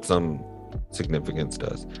hold some significance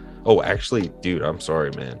to us. Oh, actually, dude, I'm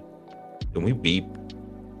sorry, man. Can we beep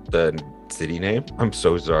the city name? I'm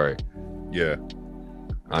so sorry. Yeah.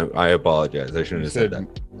 I apologize. I shouldn't have said that.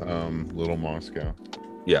 Little Moscow.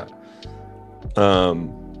 Yeah.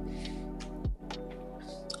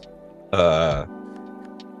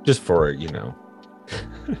 Just for, you know,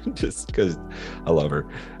 just because I love her.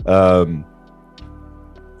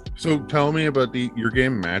 So tell me about your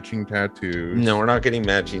game matching tattoos. No, we're not getting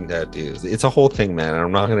matching tattoos. It's a whole thing, man.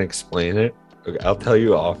 I'm not going to explain it. Okay, I'll tell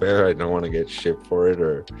you off air. I don't want to get shit for it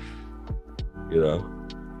or, you know,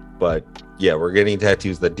 but yeah, we're getting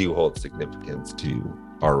tattoos that do hold significance to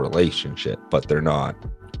our relationship, but they're not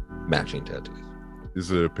matching tattoos.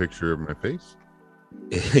 Is it a picture of my face?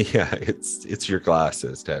 Yeah, it's your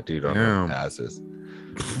glasses tattooed on my glasses.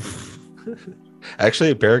 Actually,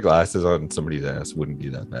 a pair of glasses on somebody's ass wouldn't be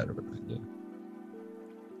that bad of an idea.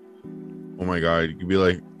 Oh my god, you could be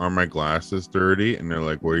like, "Are my glasses dirty?" And they're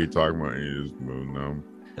like, "What are you talking about?" And you just move them.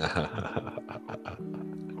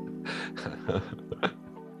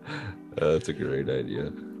 That's a great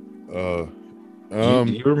idea. Do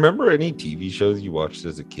you remember any TV shows you watched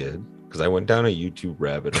as a kid? Because I went down a YouTube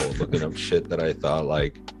rabbit hole looking up shit that I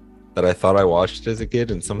thought I watched as a kid,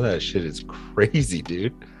 and some of that shit is crazy,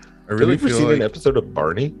 dude. I really Have you ever seen an episode of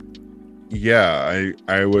Barney? Yeah,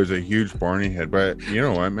 I was a huge Barney head, but you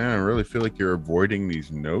know what, man? I really feel like you're avoiding these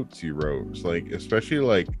notes you wrote. It's like, especially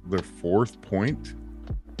like the fourth point.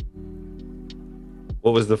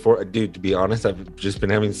 What was the fourth? Dude, to be honest, I've just been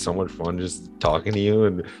having so much fun just talking to you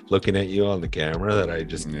and looking at you on the camera that I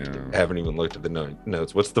just haven't even looked at the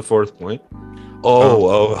notes. What's the fourth point?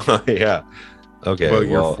 Oh, yeah. Okay. But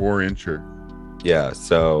your 4-incher. Yeah.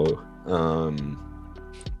 So,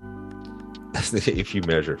 if you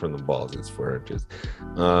measure from the balls, it's 4 inches.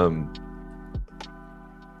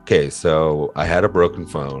 Okay, so I had a broken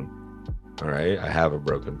phone. All right, I have a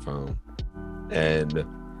broken phone, and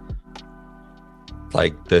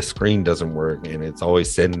like the screen doesn't work, and it's always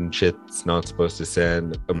sending shit it's not supposed to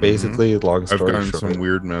send. But basically, long story I've gotten short, some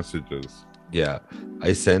weird messages. Yeah,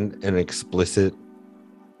 I sent an explicit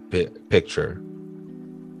picture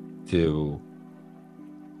to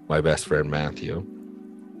my best friend Matthew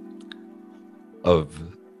of,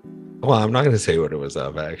 well, I'm not going to say what it was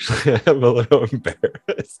of, actually. I'm a little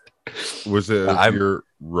embarrassed. Was it your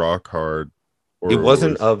rock hard? Or it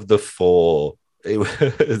wasn't of the full, it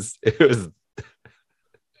was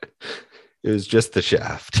just the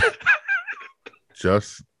shaft.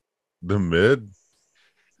 Just the mid?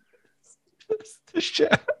 Just the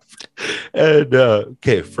shaft. And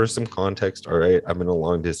okay, for some context, all right, I'm in a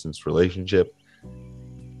long distance relationship.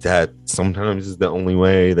 That sometimes is the only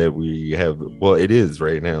way that we have, well, it is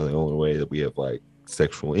right now the only way that we have like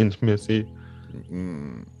sexual intimacy.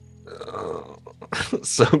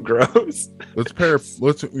 So gross.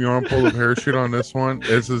 You want to pull the parachute on this one?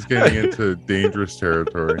 This is getting into dangerous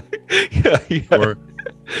territory. Yeah.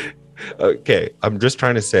 Okay, I'm just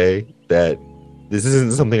trying to say that this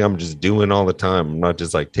isn't something I'm just doing all the time. I'm not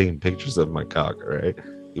just like taking pictures of my cock, all right?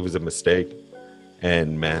 It was a mistake.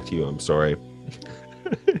 And Matthew, I'm sorry.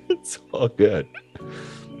 It's all good.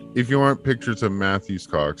 If you want pictures of Matthew's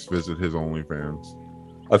cocks, visit his OnlyFans.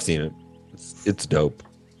 I've seen it. It's dope.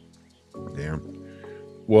 Damn.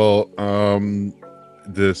 Well,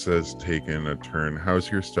 this has taken a turn.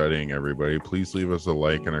 How's your studying, everybody? Please leave us a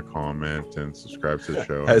like and a comment and subscribe to the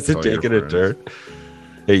show. Has it taken a turn?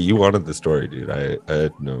 Hey, you wanted the story, dude. I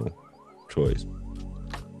had no choice.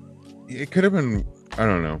 It could have been, I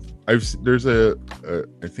don't know. I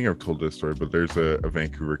think I've told this story, but there's a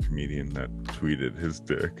Vancouver comedian that tweeted his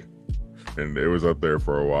dick, and it was up there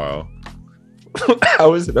for a while.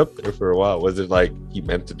 How was it up there for a while? Was it like he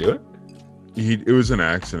meant to do it? It was an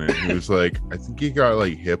accident. He was like, I think he got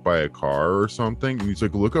like hit by a car or something. And he's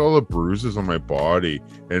like, look at all the bruises on my body,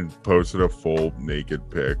 and posted a full naked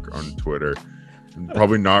pic on Twitter. And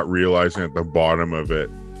probably not realizing at the bottom of it,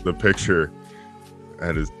 the picture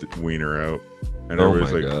had his wiener out. And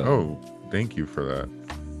everybody's like, God. Oh, thank you for that.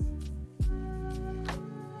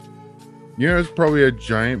 You know, it's probably a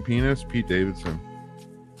giant penis, Pete Davidson.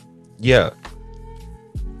 Yeah.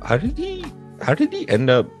 How did he end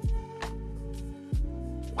up?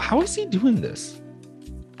 How is he doing this?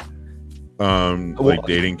 Like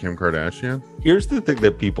dating Kim Kardashian? Here's the thing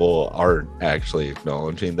that people aren't actually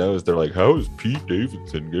acknowledging, though, is they're like, how is Pete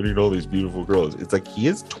Davidson getting all these beautiful girls? It's like he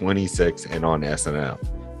is 26 and on SNL.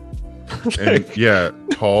 And yeah,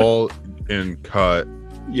 tall and cut.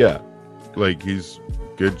 Yeah. Like he's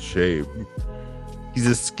good shape. He's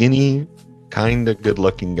a skinny, kind of good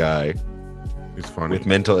looking guy. He's funny. With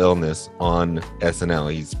mental illness on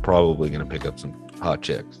SNL. He's probably going to pick up some hot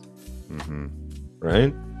chicks. Mm-hmm.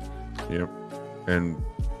 Right? Yep. And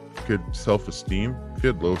good self-esteem. If he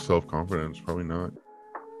had low self-confidence, probably not.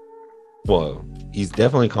 Well, he's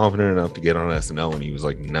definitely confident enough to get on SNL when he was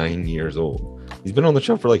like 9 years old. He's been on the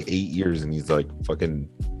show for like 8 years and he's like fucking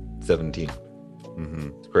 17. Mm-hmm.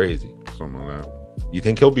 It's crazy. Something like that. You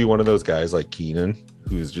think he'll be one of those guys like Keenan,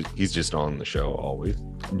 he's just on the show always?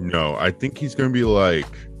 No, I think he's gonna be like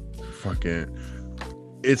fucking.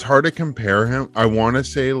 It's hard to compare him. I want to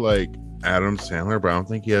say like Adam Sandler, but I don't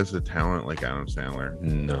think he has the talent like Adam Sandler.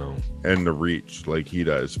 No. And the reach like he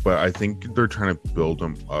does. But I think they're trying to build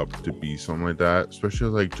him up to be something like that, especially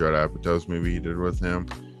like Judd Apatow's movie he did with him.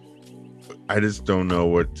 I just don't know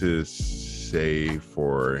what to say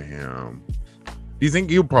for him. Do you think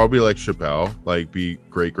he'll probably like Chappelle, like be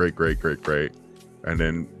great, and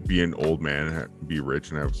then be an old man and be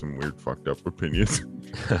rich and have some weird fucked up opinions?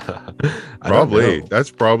 Probably.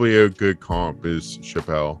 That's probably a good comp is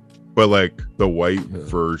Chappelle, but like the white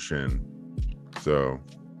version. So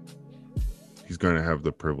he's gonna have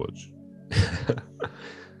the privilege.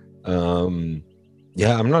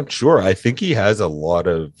 Yeah, I'm not sure. I think he has a lot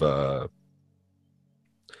of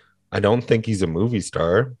I don't think he's a movie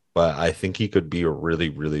star, but I think he could be a really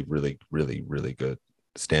good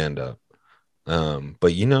stand-up.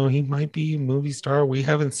 But you know, he might be a movie star. We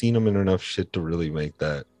haven't seen him in enough shit to really make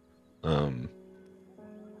that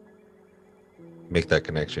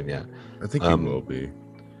connection yet. I think he will be.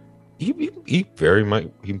 He very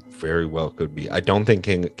well could be. I don't think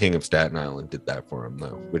King of Staten Island did that for him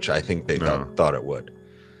though, which I think they thought it would.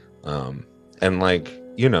 And like,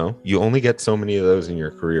 you know, you only get so many of those in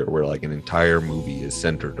your career where like an entire movie is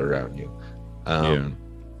centered around you.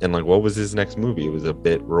 And like, what was his next movie? It was a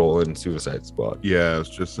bit role in Suicide Squad. Yeah, I was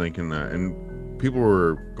just thinking that, and people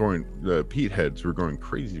were going. The Pete heads were going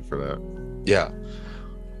crazy for that. Yeah.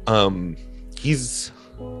 He's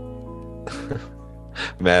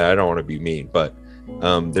man, I don't want to be mean, but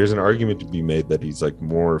there's an argument to be made that he's like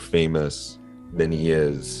more famous than he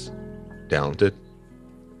is talented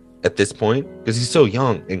at this point, because he's so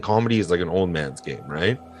young, and comedy is like an old man's game,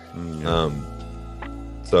 right? Yeah.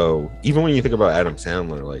 So even when you think about Adam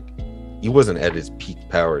Sandler, like, he wasn't at his peak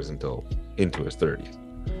powers until into his 30s.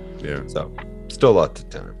 Yeah. So still lots of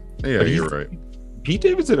time. Yeah, But you're right. Pete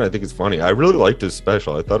Davidson, I think, is funny. I really liked his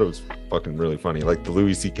special. I thought it was fucking really funny. Like the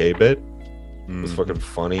Louis C.K. bit was fucking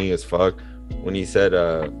funny as fuck. When he said,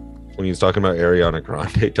 when he was talking about Ariana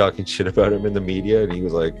Grande talking shit about him in the media, and he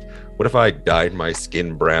was like, "What if I dyed my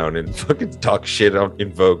skin brown and fucking talk shit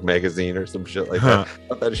in Vogue magazine or some shit like that?" I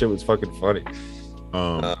thought that shit was fucking funny.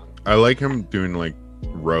 I like him doing like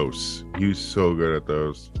roasts. He's so good at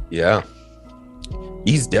those. Yeah.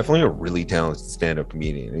 He's definitely a really talented stand-up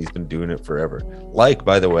comedian, and he's been doing it forever. Like,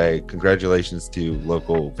 by the way, congratulations to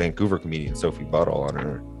local Vancouver comedian Sophie Buttle on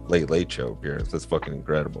her Late Show appearance. That's fucking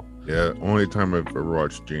incredible. Yeah, only time I've ever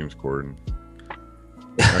watched James Corden.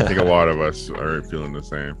 I think a lot of us are feeling the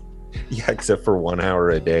same. Yeah, except for 1 hour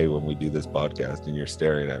a day when we do this podcast and you're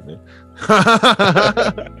staring at me.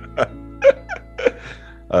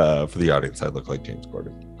 For the audience, I look like James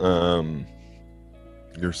Corden.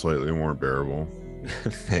 You're slightly more bearable.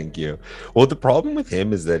 Thank you. Well, the problem with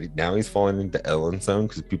him is that now he's falling into Ellen zone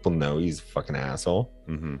because people know he's a fucking asshole.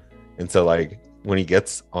 Mm-hmm. And so, like, when he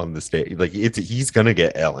gets on the stage, like, he's gonna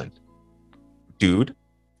get Ellen. Dude,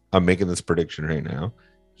 I'm making this prediction right now.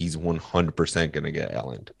 He's 100% gonna get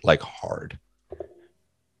Ellen, like, hard.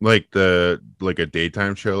 Like a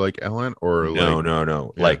daytime show like Ellen, or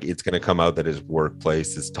No. Yeah. Like, it's gonna come out that his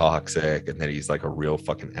workplace is toxic and that he's like a real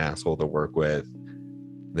fucking asshole to work with.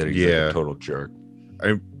 That he's like a total jerk.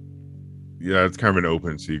 Yeah, it's kind of an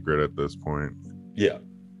open secret at this point. Yeah.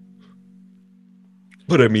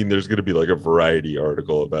 But I mean, there's gonna be like a Variety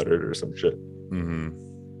article about it or some shit. Mm-hmm.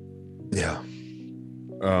 Yeah.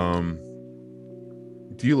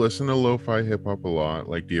 Do you listen to lo-fi hip-hop a lot?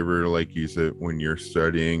 Like, do you ever like use it when you're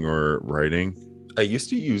studying or writing? I used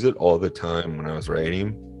to use it all the time when I was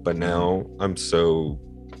writing, but now I'm so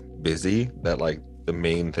busy that like the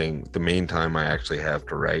main time I actually have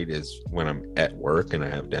to write is when I'm at work and I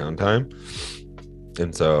have downtime.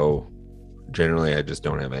 And so generally I just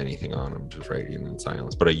don't have anything on. I'm just writing in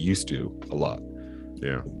silence, but I used to a lot.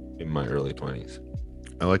 Yeah. In my early 20s.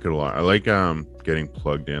 I like it a lot. I like getting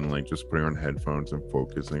plugged in, like just putting on headphones and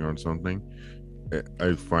focusing on something.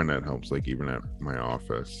 I find that helps, like even at my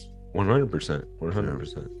office.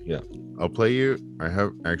 100%. Yeah. I'll play you. I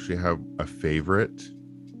actually have a favorite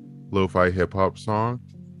lo-fi hip-hop song.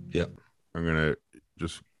 Yeah. I'm gonna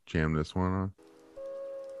just jam this one on.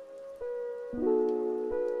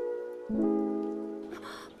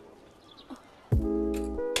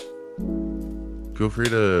 Feel free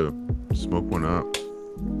to smoke one up.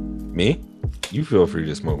 Me? You feel free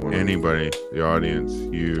to smoke one. Anybody, the audience,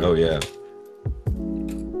 you. Oh yeah.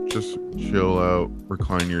 Just chill out,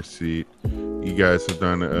 recline your seat. You guys have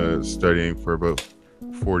done studying for about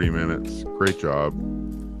 40 minutes. Great job.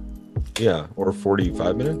 Yeah, or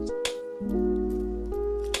 45 minutes.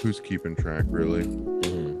 Who's keeping track, really?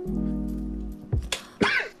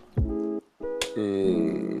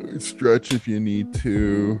 Stretch if you need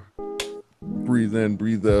to. Breathe in,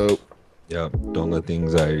 breathe out. Yeah, don't let the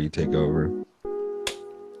anxiety take over.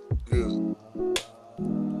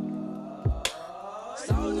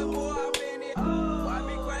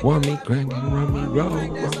 Want me crank and run me roll.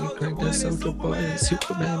 Want me crank that Soulja Boy and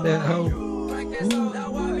Superman that hoe.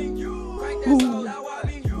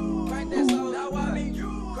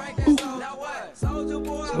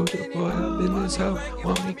 Soulja Boy up in this hoe.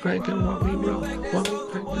 Want me crank and want me roll. Want me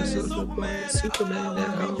crank that Soulja Boy and Superman that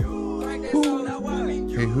hoe.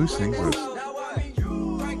 Hey, who sings this?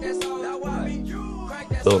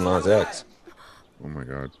 Lil Nas X. Oh my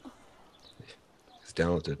god. He's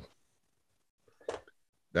talented.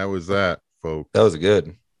 That was that, folks. That was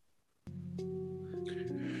good.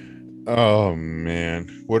 Oh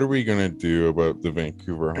man, what are we gonna do about the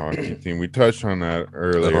Vancouver hockey team? We touched on that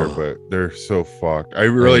earlier, but they're so fucked. I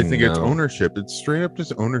really think it's ownership. It's straight up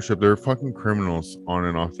just ownership. They're fucking criminals on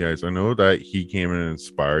and off the ice. I know that he came in and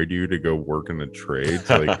inspired you to go work in the trades,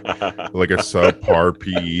 like a subpar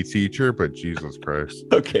PE teacher, but Jesus Christ.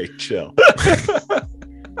 Okay, chill.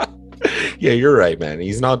 Yeah, you're right, man.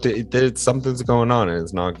 He's not. Something's going on, and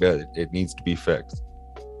it's not good. It needs to be fixed.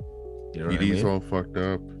 You know what I mean? all fucked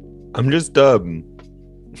up. I'm just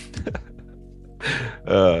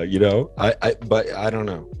But I don't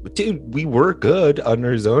know. But dude, we were good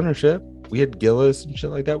under his ownership. We had Gillis and shit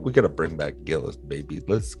like that. We gotta bring back Gillis, baby.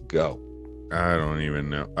 Let's go. I don't even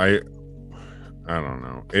know. I don't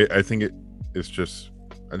know. I think it's just.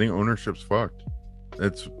 I think ownership's fucked.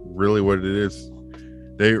 That's really what it is.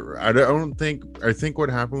 I think what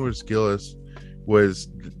happened with Gillis was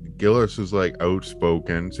like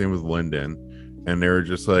outspoken. Same with Linden, and they were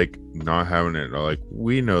just like not having it. They're like,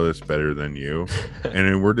 we know this better than you, and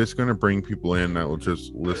then we're just gonna bring people in that will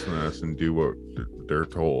just listen to us and do what they're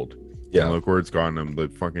told. Yeah, and look where it's gotten them. The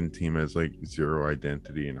fucking team has like zero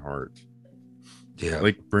identity and heart. Yeah,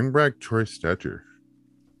 like bring back Troy Stetcher.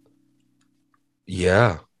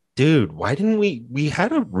 Yeah, dude, why didn't we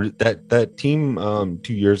had that team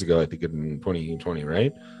 2 years ago, I think in 2020,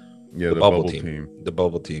 right? Yeah, the bubble team. The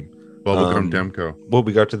bubble team. Bubblegum Demko. Well,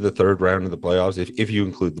 we got to the third round of the playoffs, if you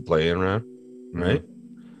include the play-in round, right?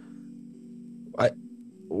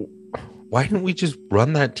 Why didn't we just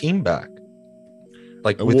run that team back?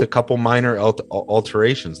 Like with a couple minor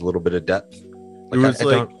alterations, a little bit of depth.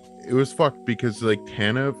 It was fucked because like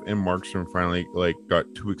Tanev and Markstrom finally like got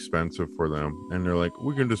too expensive for them, and they're like,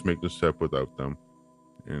 we can just make the step without them,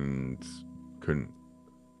 and couldn't.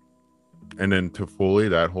 And then Toffoli,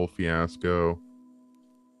 that whole fiasco.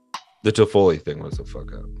 The Toffoli thing was a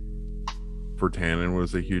fuck up. Virtanen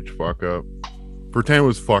was a huge fuck up. Virtanen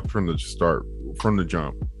was fucked from the start, from the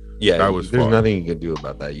jump. Yeah, there's nothing you can do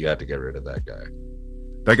about that. You had to get rid of that guy.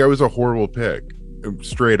 That guy was a horrible pick.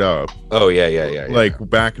 Straight up. Oh yeah. Like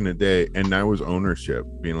back in the day, and that was ownership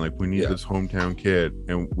being like, we need this hometown kid,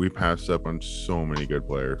 and we passed up on so many good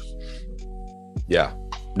players. Yeah.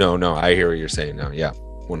 No, I hear what you're saying now. Yeah,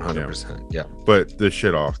 100%. Yeah. But the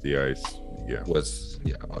shit off the ice, was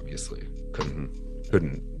obviously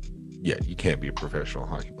couldn't. Yeah, you can't be a professional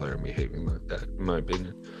hockey player and behaving like that, in my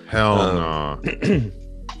opinion. Hell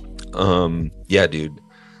no. Yeah, dude,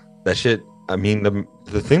 that shit. I mean,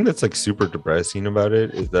 the thing that's like super depressing about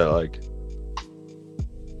it is that like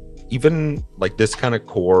even like this kind of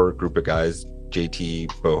core group of guys,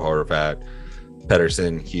 JT, Bo Horvat,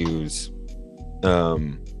 Pettersson, Hughes,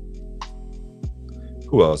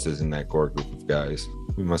 who else is in that core group of guys?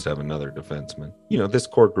 We must have another defenseman. This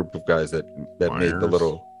core group of guys that Myers. Made the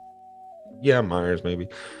little, Myers maybe.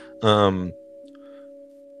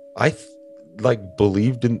 I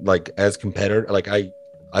believed in as competitor. Like I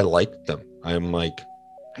liked them. I'm like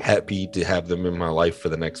happy to have them in my life for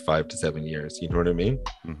the next 5 to 7 years. You know what I mean?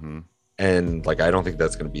 Mm-hmm. And I don't think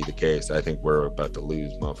that's going to be the case. I think we're about to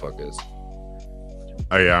lose motherfuckers.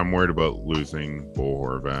 I'm worried about losing Bo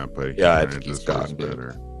Horvat, but I think he's gone.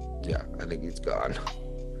 Better. Yeah, I think he's gone.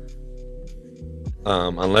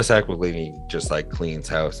 Unless Aquilini just cleans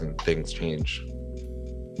house and things change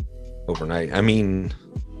overnight. I mean,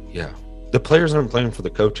 the players aren't playing for the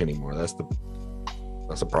coach anymore. That's the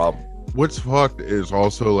problem. What's fucked is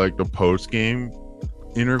also the post game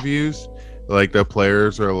interviews. The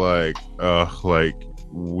players are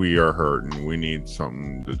we are hurting. We need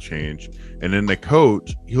something to change. And then the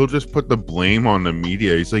coach, he'll just put the blame on the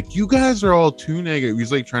media. He's like, you guys are all too negative.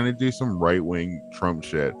 He's trying to do some right wing Trump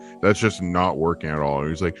shit. That's just not working at all.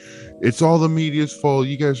 He's like, it's all the media's fault.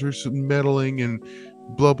 You guys are meddling and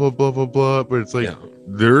blah, blah, blah, blah, blah. But it's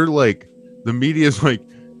they're the media's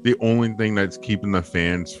the only thing that's keeping the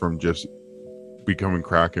fans from just becoming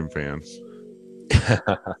Kraken fans.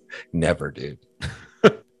 Never, dude.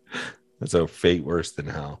 That's a fate worse than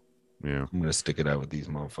hell. Yeah. I'm gonna stick it out with these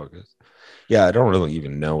motherfuckers. Yeah, I don't really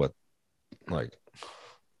even know what I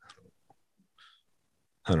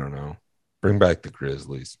don't know. Bring back the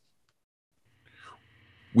Grizzlies.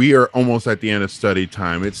 We are almost at the end of study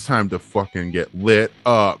time. It's time to fucking get lit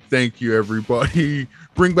up. Thank you, everybody.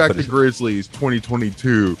 Bring back the Grizzlies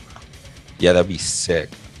 2022. Yeah, that'd be sick.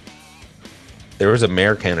 There was a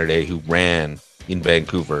mayor candidate who ran in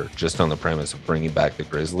Vancouver just on the premise of bringing back the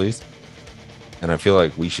Grizzlies. And I feel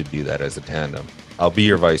like we should do that as a tandem. I'll be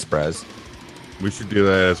your vice pres. We should do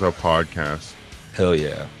that as our podcast. Hell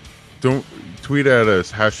yeah. Don't tweet at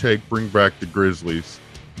us. # bring back the Grizzlies.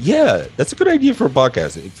 Yeah, that's a good idea for a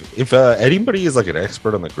podcast. If anybody is an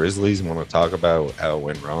expert on the Grizzlies and want to talk about how it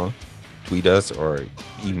went wrong, tweet us or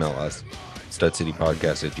email us.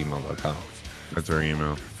 studcitypodcast@gmail.com. That's our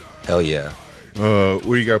email. Hell yeah. What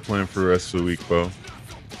do you got planned for the rest of the week, Bo?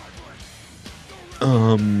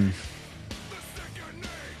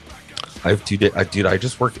 I have 2 days. I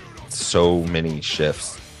just worked so many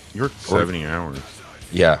shifts. You worked 70 hours.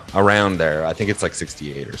 Yeah, around there. I think it's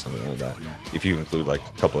 68 or something like that. If you include a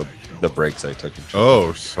couple of the breaks I took.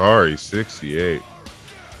 Oh, sorry, 68.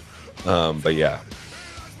 But yeah,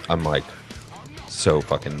 I'm so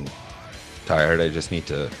fucking tired. I just need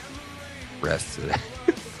to rest today.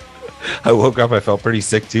 I woke up. I felt pretty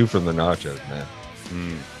sick too from the nachos, man.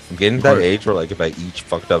 I'm getting to that age where, like, if I eat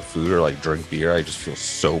fucked up food or like drink beer, I just feel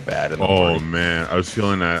so bad in the morning. Man, I was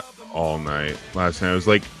feeling that all night last night. I was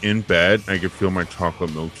like in bed. I could feel my chocolate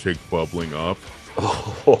milkshake bubbling up.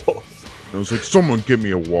 I was like, someone give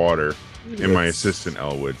me a water. And my assistant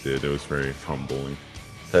Elwood did. It was very humbling.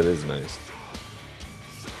 That is nice.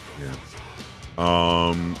 Yeah.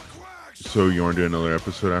 So you want to do another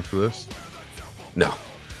episode after this? No.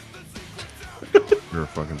 You're a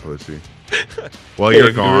fucking pussy. While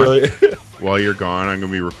you're gone, I'm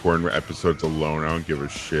gonna be recording episodes alone. I don't give a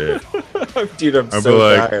shit. Dude, I'm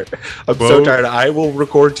so tired. I'm so tired. I will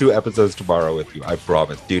record 2 episodes tomorrow with you. I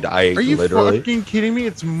promise, dude. Are you fucking kidding me?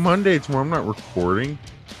 It's Monday tomorrow. I'm not recording.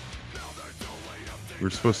 We're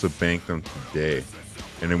supposed to bank them today,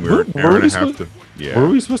 and then we're an hour and a half to. Yeah. Were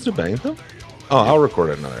we supposed to bank them? Oh, I'll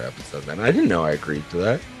record another episode then. I didn't know I agreed to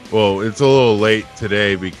that. Well, it's a little late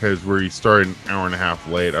today because we started an hour and a half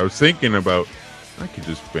late. I was thinking about I could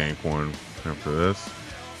just bank one after this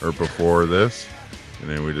or before this, and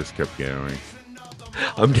then we just kept going.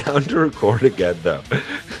 I'm down to record again though.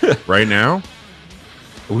 Right now?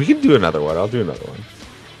 We can do another one. I'll do another one.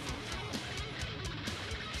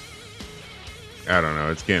 I don't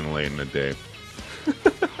know. It's getting late in the day.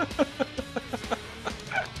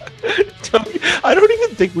 I don't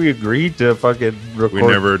even think we agreed to fucking record. We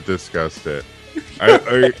never discussed it.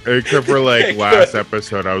 I except for like last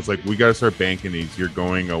episode, I was like, we gotta start banking these. You're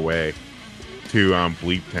going away to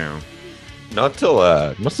Bleep Town. Not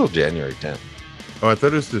till January 10th. Oh, I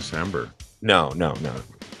thought it was December. No.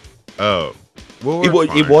 Oh, well,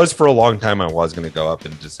 it was for a long time. I was gonna go up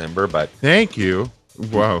in December, but thank you.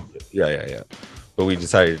 Wow. Yeah. But we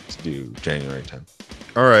decided to do January 10th.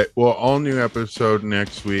 All right. Well, all new episode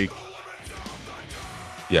next week.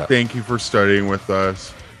 Yeah. Thank you for studying with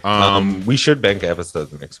us. We should bank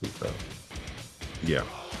episodes next week, though. Yeah.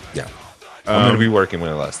 I'm going to be working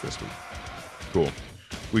way less this week. Cool.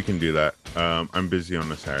 We can do that. I'm busy on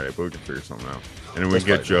the Saturday, but we can figure something out. And then we can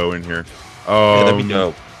get Joe in here. That'd be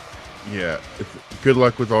dope. Yeah. Good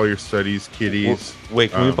luck with all your studies, kiddies.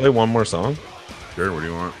 Wait, can we play one more song? Sure. What do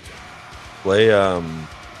you want? Play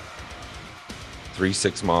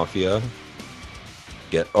 3-6 Mafia.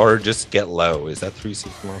 Get Low. Is that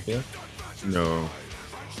 3-6 Mafia? No.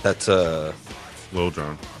 That's Lil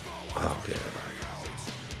Jon. Oh, okay.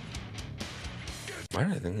 Why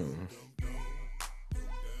did I think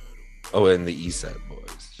Oh, and the East Side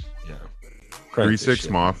Boys. Yeah. 3-6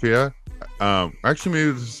 Mafia. Actually,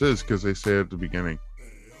 maybe this is because they say at the beginning.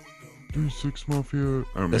 3-6 Mafia.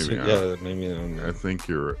 Or maybe not. Maybe. I think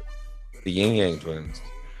you're right. The Yin Yang Twins.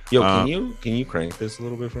 Yo, can you crank this a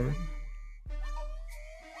little bit for me?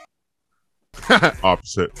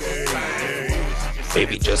 Opposite.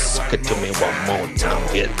 Baby, just suck it to me one more time.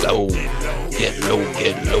 Get low, get low,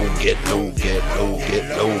 get low, get low, get low,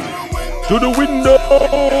 get low. To the window,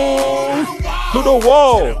 to the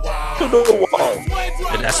wall,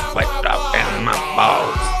 and that's sweat up in my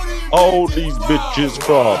balls. All these bitches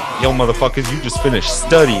crawl. Yo, motherfuckers, you just finished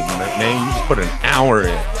studying, man. You just put an hour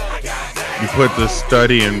in. You put the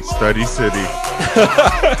study in Study City.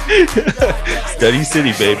 Study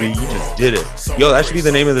City, baby. You just did it. Yo, that should be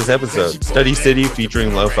the name of this episode. Study City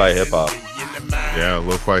featuring lo-fi hip-hop. Yeah,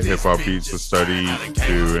 lo-fi hip-hop beats to study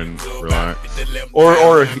to and relax.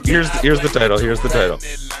 Or here's the title.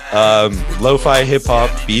 Lo-fi hip-hop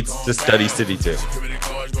beats to Study City too.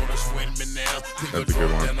 That's a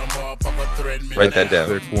good one. Write that down.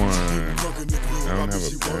 Thick one. I don't have a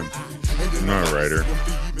pen. I'm not a writer.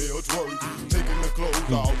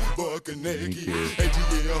 Thank you.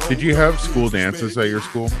 Did you have school dances at your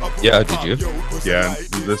school? Yeah, did you? Yeah,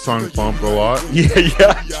 this song bumped a lot.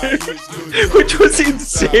 Yeah, which was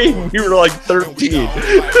insane. We were like 13.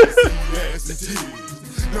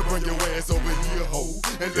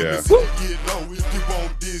 Yeah.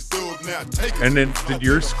 And then did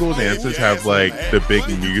your school dances have like the big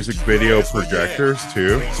music video projectors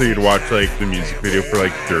too? So you'd watch like the music video for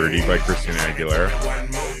like Dirty by Christina Aguilera?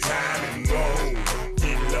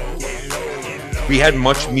 We had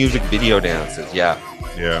much music video dances, yeah.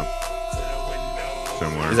 Yeah.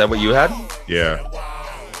 Similar. Is that what you had? Yeah.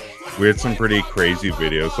 We had some pretty crazy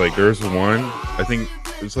videos. Like there's one, I think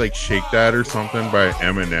it's like Shake That or something by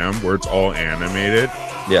Eminem where it's all animated.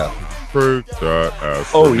 Yeah.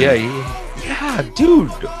 Oh yeah,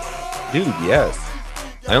 dude, yes.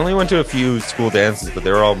 I only went to a few school dances, but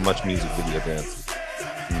they were all much music video dances.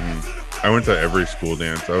 Mm-hmm. I went to every school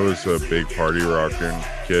dance. I was a big party rocking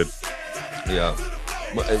kid. Yeah,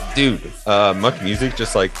 dude. Much music,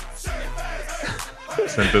 just like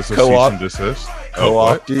sent us a Co-op- cease and desist.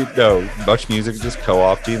 Co-opting, no, Much Music just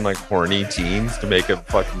co-opting like horny teens to make a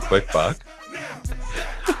fucking quick buck.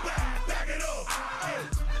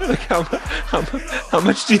 Like how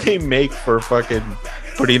much do they make for fucking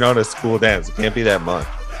putting on a school dance? It can't be that much.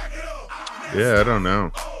 Yeah, I don't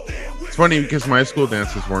know. It's funny because my school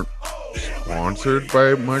dances weren't sponsored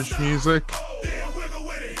by Much Music.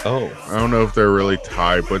 Oh, I don't know if they're really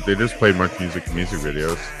tied, but they just played Much Music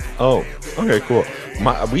videos. oh, okay, cool.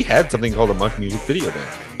 We had something called a Much Music video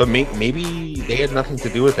dance, but maybe they had nothing to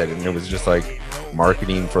do with it, and it was just like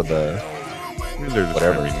marketing for the Maybe they're just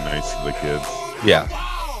whatever. being nice to the kids. Yeah,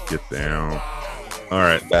 Get down. All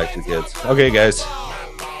right. back to kids. Okay, guys.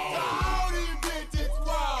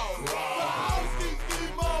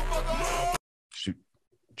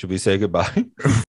 Should we say goodbye?